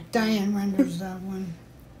is live. Diane renders that one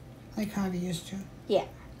like Javi used to. Yeah.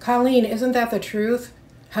 Colleen, isn't that the truth?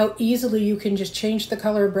 How easily you can just change the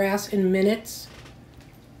color of brass in minutes.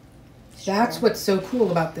 That's Sure. what's so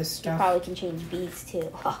cool about this You stuff. probably can change beads too.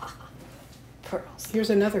 Pearls. Here's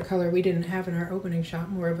another color we didn't have in our opening shot,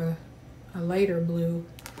 more of a lighter blue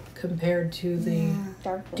compared to the Yeah.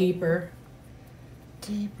 Dark blue. deeper.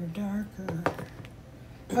 Deeper, darker.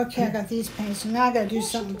 Okay, I got these paints. So now I got to do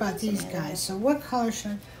something about these guys. So what color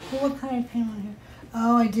should I? Well, what kind of paint on here?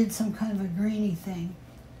 Oh, I did some kind of a greeny thing.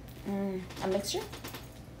 A mixture?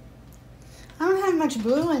 I don't have much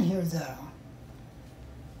blue in here, though.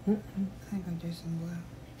 Mm-mm. I think I'll do some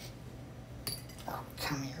blue. Oh,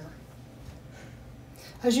 come here.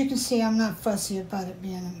 As you can see, I'm not fussy about it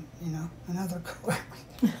being, another color.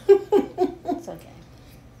 It's okay.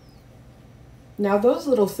 Now those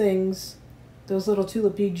little things, those little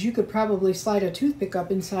tulip beads, you could probably slide a toothpick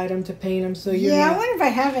up inside them to paint them so you're Yeah, not... I wonder if I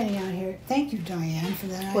have any on here. Thank you, Diane, for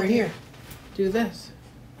that Or idea. here, do this.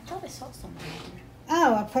 I thought I saw something.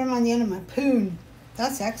 Oh, I put them on the end of my poon.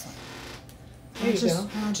 That's excellent. There you go.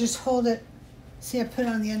 I'll just hold it. See, I put it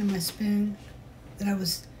on the end of my spoon that I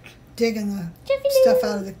was digging the stuff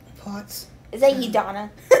out of the pots. Is that you, Donna?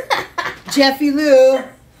 Jeffy Lou,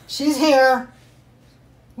 she's here.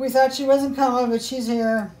 We thought she wasn't coming, but she's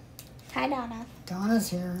here. Hi, Donna. Donna's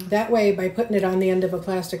here. That way, by putting it on the end of a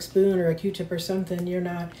plastic spoon or a Q-tip or something, you're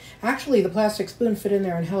not... Actually, the plastic spoon fit in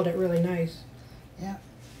there and held it really nice. Yeah.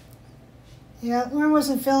 Yeah, Lauren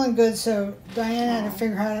wasn't feeling good, so Diane had to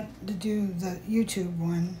figure out how to do the YouTube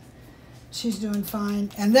one. She's doing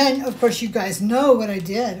fine. And then, of course, you guys know what I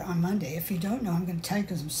did on Monday. If you don't know, I'm going to tell you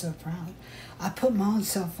because I'm so proud. I put my own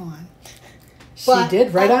self on. She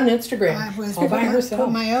did, right on Instagram. I was all by put herself.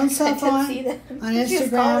 my own self on See that. on She was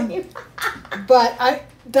calling Instagram. you. But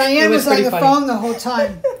Diane It was was on pretty the funny. phone the whole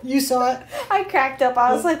time. You saw it? I cracked up.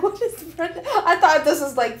 I was like, what is Brenda? I thought this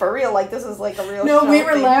was like for real. Like this is like a real No, show we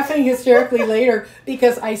were thing. laughing hysterically later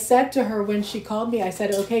because I said to her when she called me, I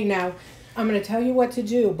said, okay, now I'm going to tell you what to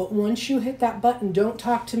do, but once you hit that button, don't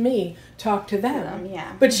talk to me, talk to them.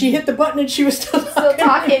 Yeah. But she hit the button and she was still Still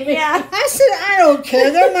talking, yeah. I said, I don't care.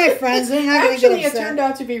 They're my friends. They're not going to get Actually, it upset. turned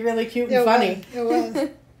out to be really cute and funny. It was.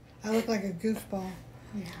 I look like a goofball.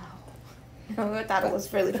 No, I thought it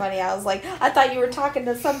was really funny. I was like, I thought you were talking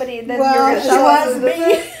to somebody, and then Well, you were it showing was us me.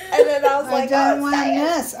 this, and then I was I like, didn't oh, want to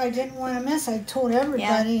it's miss. I didn't want to miss. I told everybody.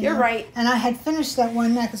 Yeah, you're right. And I had finished that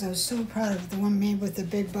one neck because I was so proud of the one made with the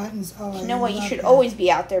big buttons. Oh, You know what? You love should that. always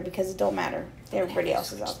be out there because it don't matter. Everybody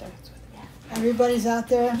else is out there. Everybody's out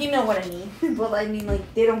there. You know what I mean? Well, I mean,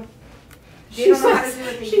 like they don't She know how to says- do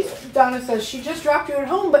what they do. Donna says, she just dropped you at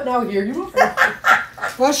home, but now here you are.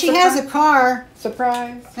 Well, she has a car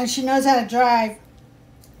Surprise. and she knows how to drive.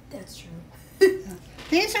 That's true.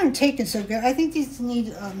 These aren't taking so good. I think these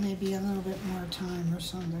need maybe a little bit more time or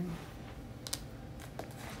something.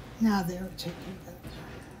 Now they're taking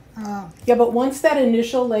good. Yeah, but once that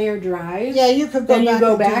initial layer dries, Yeah, you could go then back. you go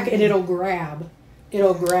and do back it. and it'll grab.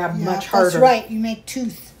 It'll grab Yeah, much harder. That's right. You make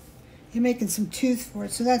tooth. You're making some tooth for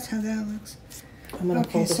it. So that's how that looks. I'm going to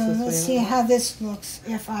pull Okay, this so this let's way. see how this looks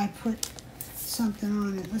if I put something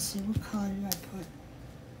on it. Let's see, what color do I put?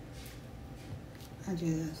 I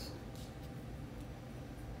do this.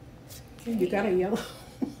 You got a yellow.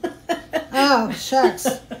 Oh, shucks.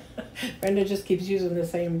 Brenda just keeps using the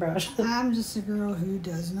same brush. I'm just a girl who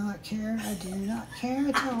does not care. I do not care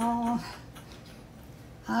at all.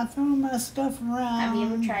 I throw my stuff around. Have you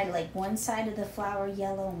ever tried like one side of the flower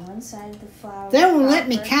yellow and one side of the flower? They won't let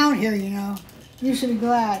me copper? count here, you know. You should be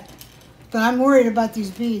glad. But I'm worried about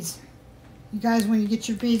these beads. You guys, when you get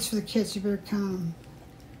your beads for the kits, you better count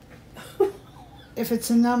them. If it's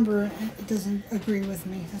a number, it doesn't agree with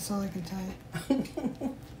me. That's all I can tell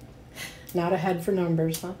you. Not a head for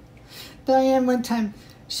numbers, huh? Diane, one time,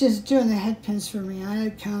 she was doing the head pins for me. I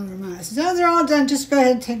had counted them out. I said, oh, they're all done. Just go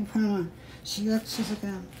ahead and take and put them on. She's looking at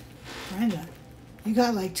them. Brenda, you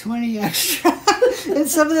got like 20 extra in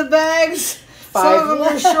some of the bags. Some of them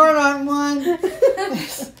are short on one.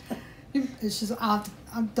 It's just, I'll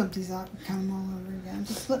dump these out and count them all over again.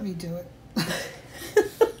 Just let me do it.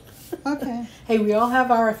 Okay. Hey, we all have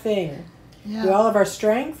our thing. Yeah. We all have our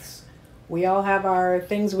strengths. We all have our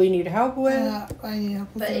things we need help with. Yeah, I need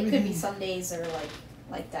help with But it could everything. be some days are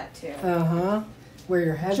like that too. Uh-huh. Where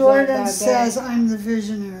your head's at Jordan that says day. I'm the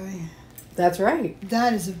visionary. That's right.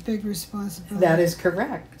 That is a big responsibility. That is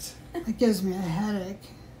correct. It gives me a headache.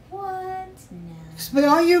 What? No. But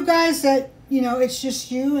all you guys that, you know, it's just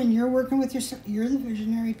you and you're working with yourself, you're the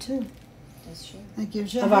visionary too. That's true. That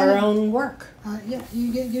gives you a Of our headache. own work. Yeah,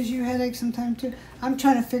 gives you a headache sometimes too. I'm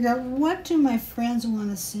trying to figure out what do my friends want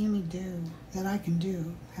to see me do that I can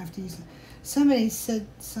do. Have to use. Somebody said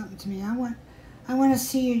something to me. I want to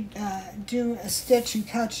see you do a stitch and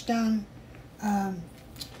couch down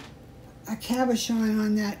a cabochon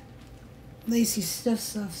on that lacy stiff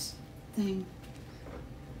stuff thing.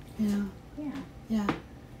 You know. Yeah. Yeah.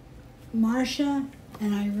 Marcia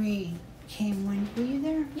and Irene came when were you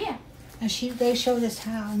there? Yeah. And they showed us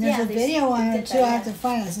how. And there's Yeah, a they video on did it that, too. I have yeah. to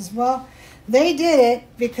find it. I says, well, they did it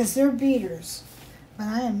because they're beaters, but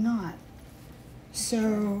I am not.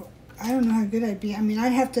 So I don't know how good I'd be. I mean,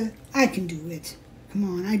 I'd have to, I can do it. Come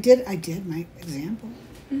on, I did my example.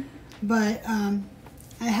 But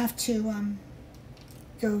I have to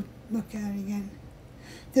go look at it again.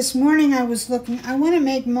 This morning I was looking, I want to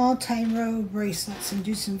make multi-row bracelets and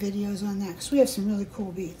do some videos on that because we have some really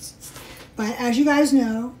cool beads. But as you guys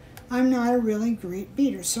know, I'm not a really great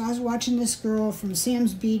beader. So I was watching this girl from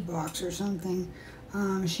Sam's Bead Box or something.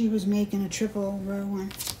 She was making a triple row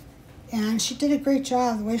one. And she did a great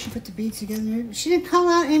job, the way she put the beads together. She didn't call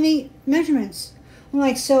out any measurements. I'm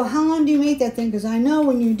like, so how long do you make that thing? Because I know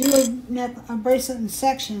when you do a bracelet in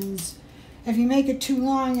sections, if you make it too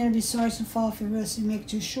long, you're going to be sorry to fall off your wrist. If you make it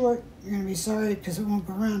too short, you're going to be sorry because it won't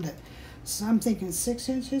go around it. So I'm thinking 6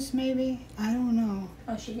 inches maybe? I don't know.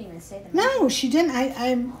 Oh, she didn't even say that. No, she didn't.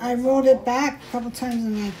 I rolled it back a couple times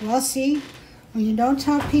and I'm like, well, see, when you don't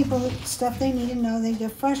tell people stuff they need to know, they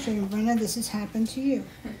get frustrated. Brenda, this has happened to you.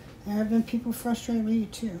 There have been people frustrated with you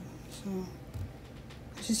too. So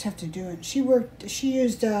I just have to do it. She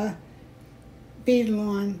used bead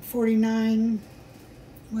lawn, 49,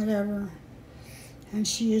 whatever. And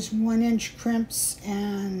she used 1-inch crimps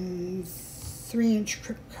and 3-inch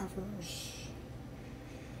crimp covers.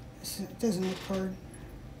 It doesn't look hard.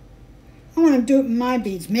 I want to do it in my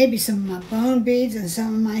beads. Maybe some of my bone beads and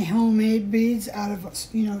some of my homemade beads out of,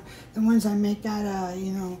 the ones I make out of,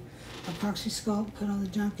 epoxy sculpt, put all the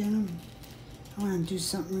junk in them. I want to do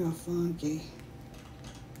something real funky.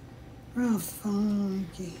 Real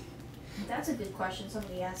funky. That's a good question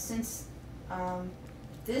somebody asked. Since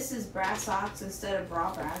this is brass ox instead of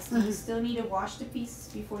raw brass, do you still need to wash the pieces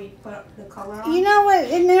before you put the color on? You know what?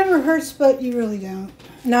 It never hurts, but you really don't.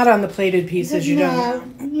 Not on the plated pieces, you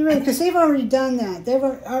don't. You're right, because they've already done that.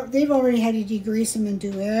 They've already had to degrease them and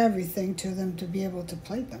do everything to them to be able to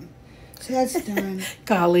plate them. So that's done.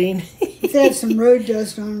 Colleen. If they had some road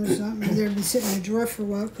dust on them or something, they'd been sitting in a drawer for a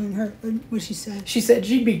while, couldn't hurt. What she said? She said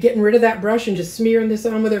she'd be getting rid of that brush and just smearing this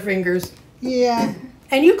on with her fingers. Yeah.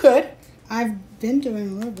 And you could. I've been doing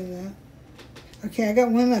a little bit of that. Okay, I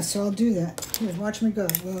got one left, so I'll do that. Here, watch me go.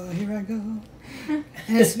 Well, here I go. And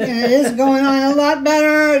it is going on a lot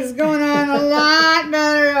better. It's going on a lot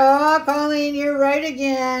better. Oh, Colleen, you're right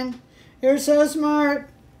again. You're so smart.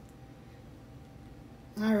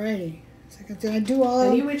 Alrighty. Did I do all of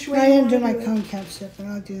them? Any which way I you didn't do wanna my do it. cone caps yet, but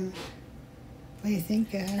I'll do them. What do you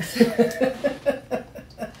think, guys?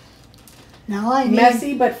 Now I need,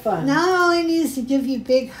 Messy but fun. now all I need is to give you a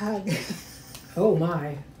big hug. Oh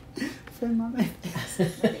my. From on my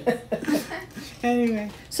face.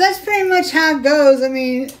 Anyway, so that's pretty much how it goes. I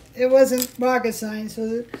mean, it wasn't rocket science. So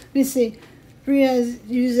let me see. Bria's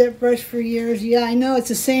used that brush for years. Yeah, I know. It's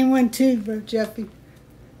the same one too, but Jeffy.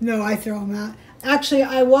 No, I throw them out. Actually,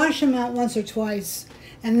 I wash them out once or twice,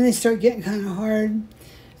 and then they start getting kind of hard,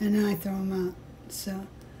 and then I throw them out.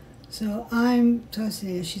 So I'm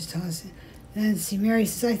tossing it. She's tossing. And see, Mary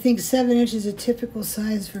says, I think 7 inches is a typical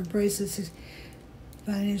size for bracelets.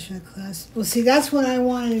 5 inches for the class. Well, see, that's what I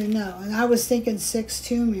wanted to know. And I was thinking 6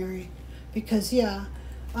 too, Mary. Because, yeah,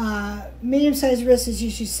 medium-sized wrist is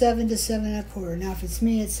usually 7 to 7 1/4. Now, if it's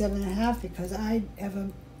me, it's 7 1/2 because I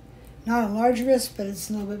have not a large wrist, but it's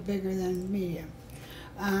a little bit bigger than medium.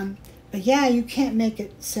 But, yeah, you can't make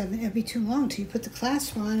it 7. It'll be too long till you put the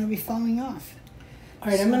clasp on. It'll be falling off. All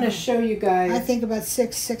right, I'm going to show you guys I think about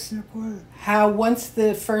 6, 6 1/4. how once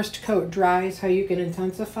the first coat dries, how you can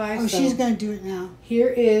intensify. Oh, So she's going to do it now. here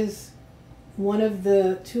is one of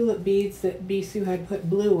the tulip beads that Bisou had put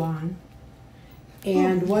blue on.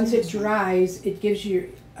 And once it dries, it gives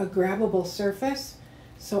you a grabbable surface.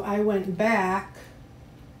 So I went back.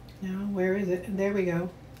 Now, where is it? There we go.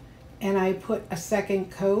 And I put a second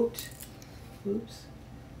coat. Oops.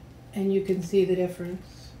 And you can see the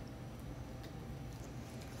difference.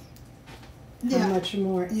 How much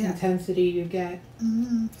more intensity you get.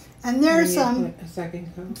 Mm-hmm. And there's put a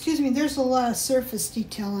second coat. excuse me, there's a lot of surface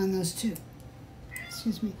detail on those too.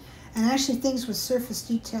 Excuse me. And actually things with surface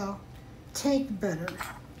detail take better,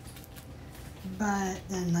 but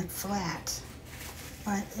then like flat.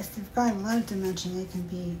 But if they've got a lot of dimension, they can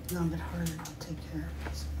be a little bit harder to take care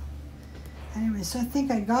of. So. Anyway, so I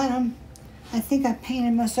think I got them. I think I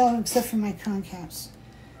painted most all of them except for my cone caps.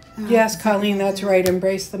 Yes, Colleen, that's right.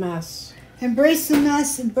 Embrace the mess. Embrace the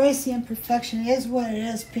mess, embrace the imperfection. It is what it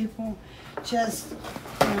is, people. Just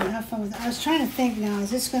have fun with it. I was trying to think now, is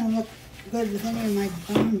this going to look good with any of my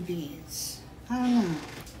bone beads? I don't know.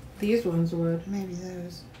 These ones would. Maybe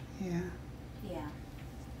those. Yeah. Yeah.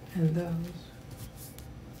 And those.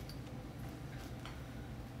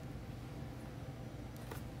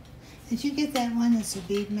 Did you get that one that's a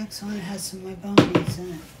bead mix on? It has some of my bone beads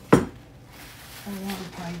in it. I want to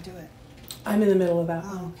probably do it. I'm in the middle of that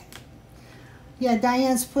one. Oh, okay. Yeah,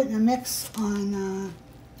 Diane's putting a mix on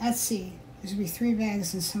Etsy. There's going to be 3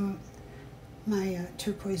 bags and some of my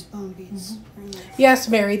turquoise bone beads. Yes,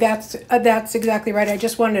 Mary, that's exactly right. I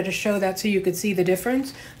just wanted to show that so you could see the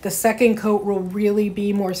difference. The second coat will really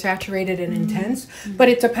be more saturated and intense, but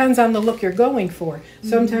it depends on the look you're going for.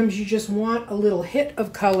 Sometimes you just want a little hit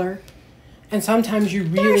of color, and sometimes you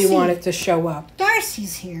really want it to show up.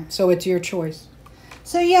 Darcy's here. So it's your choice.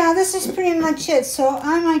 So yeah, this is pretty much it. So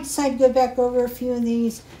I might decide to go back over a few of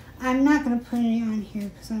these. I'm not going to put any on here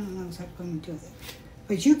because I don't know what I'm going to do with it.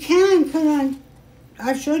 But you can put on,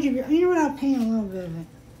 I've showed you, you know what, I'll paint a little bit of it.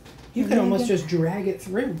 You could almost just drag it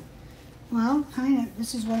through. Well, kind of,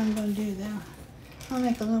 this is what I'm going to do though. I'll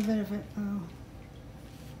make a little bit of it. Oh.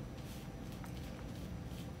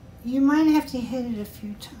 You might have to hit it a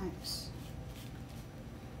few times.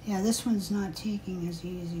 Yeah, this one's not taking as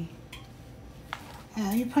easy.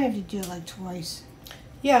 You probably have to do it like twice.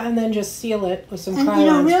 Yeah, and then just seal it with some And Krylon you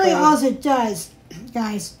know, really spray. all it does,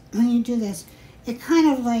 guys, when you do this, it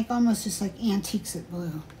kind of like almost just like antiques it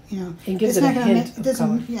blue, you know. And gives It's it a not gonna hint of doesn't,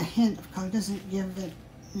 color. Yeah, hint of color. Doesn't give it,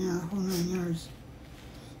 you know, a whole 9 yards.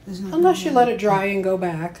 Unless you let it dry and go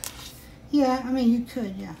back. Yeah, I mean, you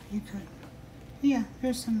could, yeah, you could. Yeah,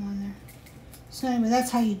 there's some on there. So anyway, that's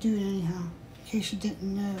how you do it anyhow, in case you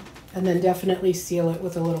didn't know. And then definitely seal it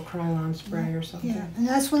with a little Krylon spray or something. Yeah, and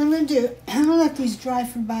that's what I'm going to do. I'm going to let these dry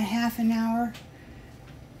for about half an hour.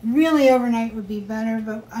 Really overnight would be better,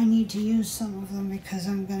 but I need to use some of them because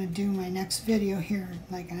I'm going to do my next video here in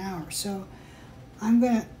like an hour. So I'm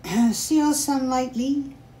going to seal some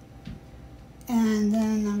lightly, and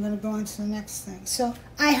then I'm going to go on to the next thing. So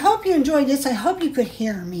I hope you enjoyed this. I hope you could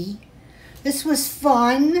hear me. This was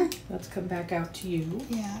fun. Let's come back out to you.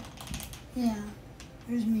 Yeah, yeah.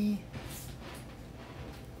 There's me.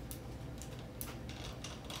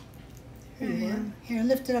 Here you are. Here,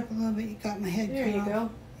 lift it up a little bit. You got my head There cut you off. go.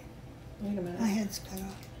 Wait a minute. My head's cut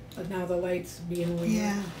off. But now the light's being weird.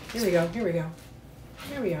 Yeah. Here we go. Here we go.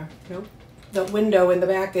 Here we are. Nope. The window in the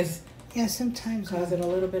back is Yeah, sometimes. causing a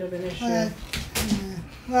little bit of an issue.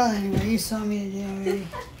 Well, anyway, you saw me today already.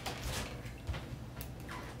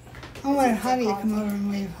 I wanted Javi to come over and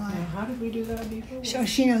wave hi. How did we do that before?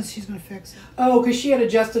 She knows she's going to fix it. Oh, because she had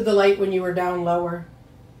adjusted the light when you were down lower.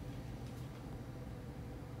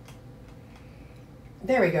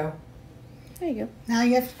 There we go. There you go. Now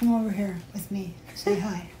you have to come over here with me. Say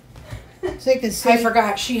hi. So you can see. I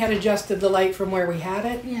forgot. She had adjusted the light from where we had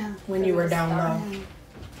it Yeah. when you were down low.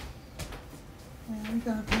 Yeah, we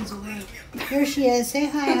got a pencil light. Here she is. Say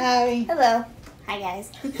hi, Javi. Hello. Hi,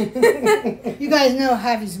 guys. You guys know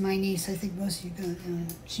Javi's my niece. I think most of you know.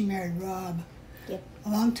 She married Rob. Yep. A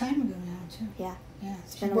long time ago now, too. Yeah. Yeah.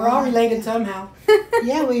 been a We're all while. related somehow.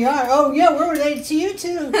 Yeah, we are. Oh, yeah, we're related to you,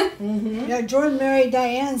 too. Mm-hmm. Yeah, Jordan married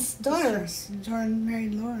Diane's daughter. Jordan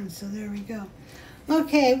married Lauren, so there we go.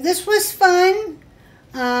 Okay, this was fun.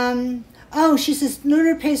 Oh, she says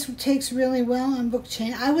lunar paste takes really well on book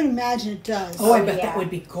chain. I would imagine it does. Oh, I bet yeah. that would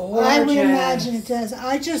be gorgeous. I would imagine it does.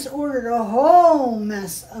 I just ordered a whole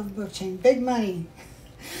mess of book chain. Big money.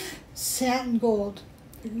 Satin gold.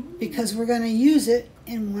 Because we're going to use it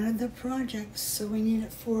in one of the projects. So we need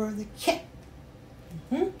it for the kit.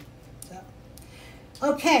 Mm-hmm. So,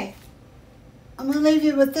 okay. I'm going to leave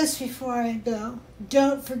you with this before I go.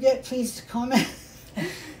 Don't forget, please, to comment.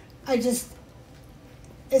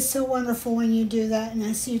 It's so wonderful when you do that, and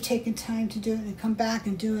I see you taking time to do it and come back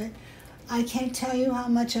and do it. I can't tell you how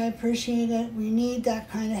much I appreciate it. We need that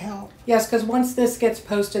kind of help. Yes, because once this gets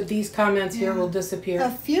posted, these comments here Yeah. will disappear. A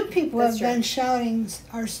few people That's have been right. shouting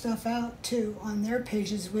our stuff out, too, on their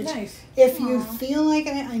pages, which, Nice. if you Aw. feel like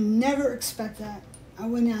it, I never expect that. I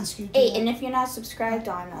wouldn't ask you to do Hey, that. and if you're not subscribed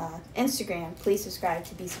on Instagram, please subscribe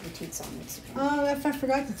to BC Boutiques on Instagram. Oh, I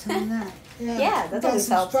forgot to tell them that. Yeah, Yeah, that you always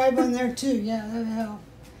helps. subscribe on there too. Yeah, that would help.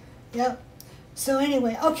 Yep. So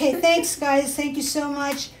anyway, okay, thanks guys. Thank you so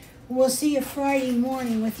much. We'll see you Friday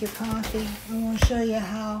morning with your coffee, and we'll show you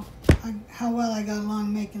how well I got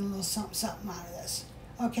along making a little something out of this.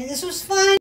 Okay, this was fun.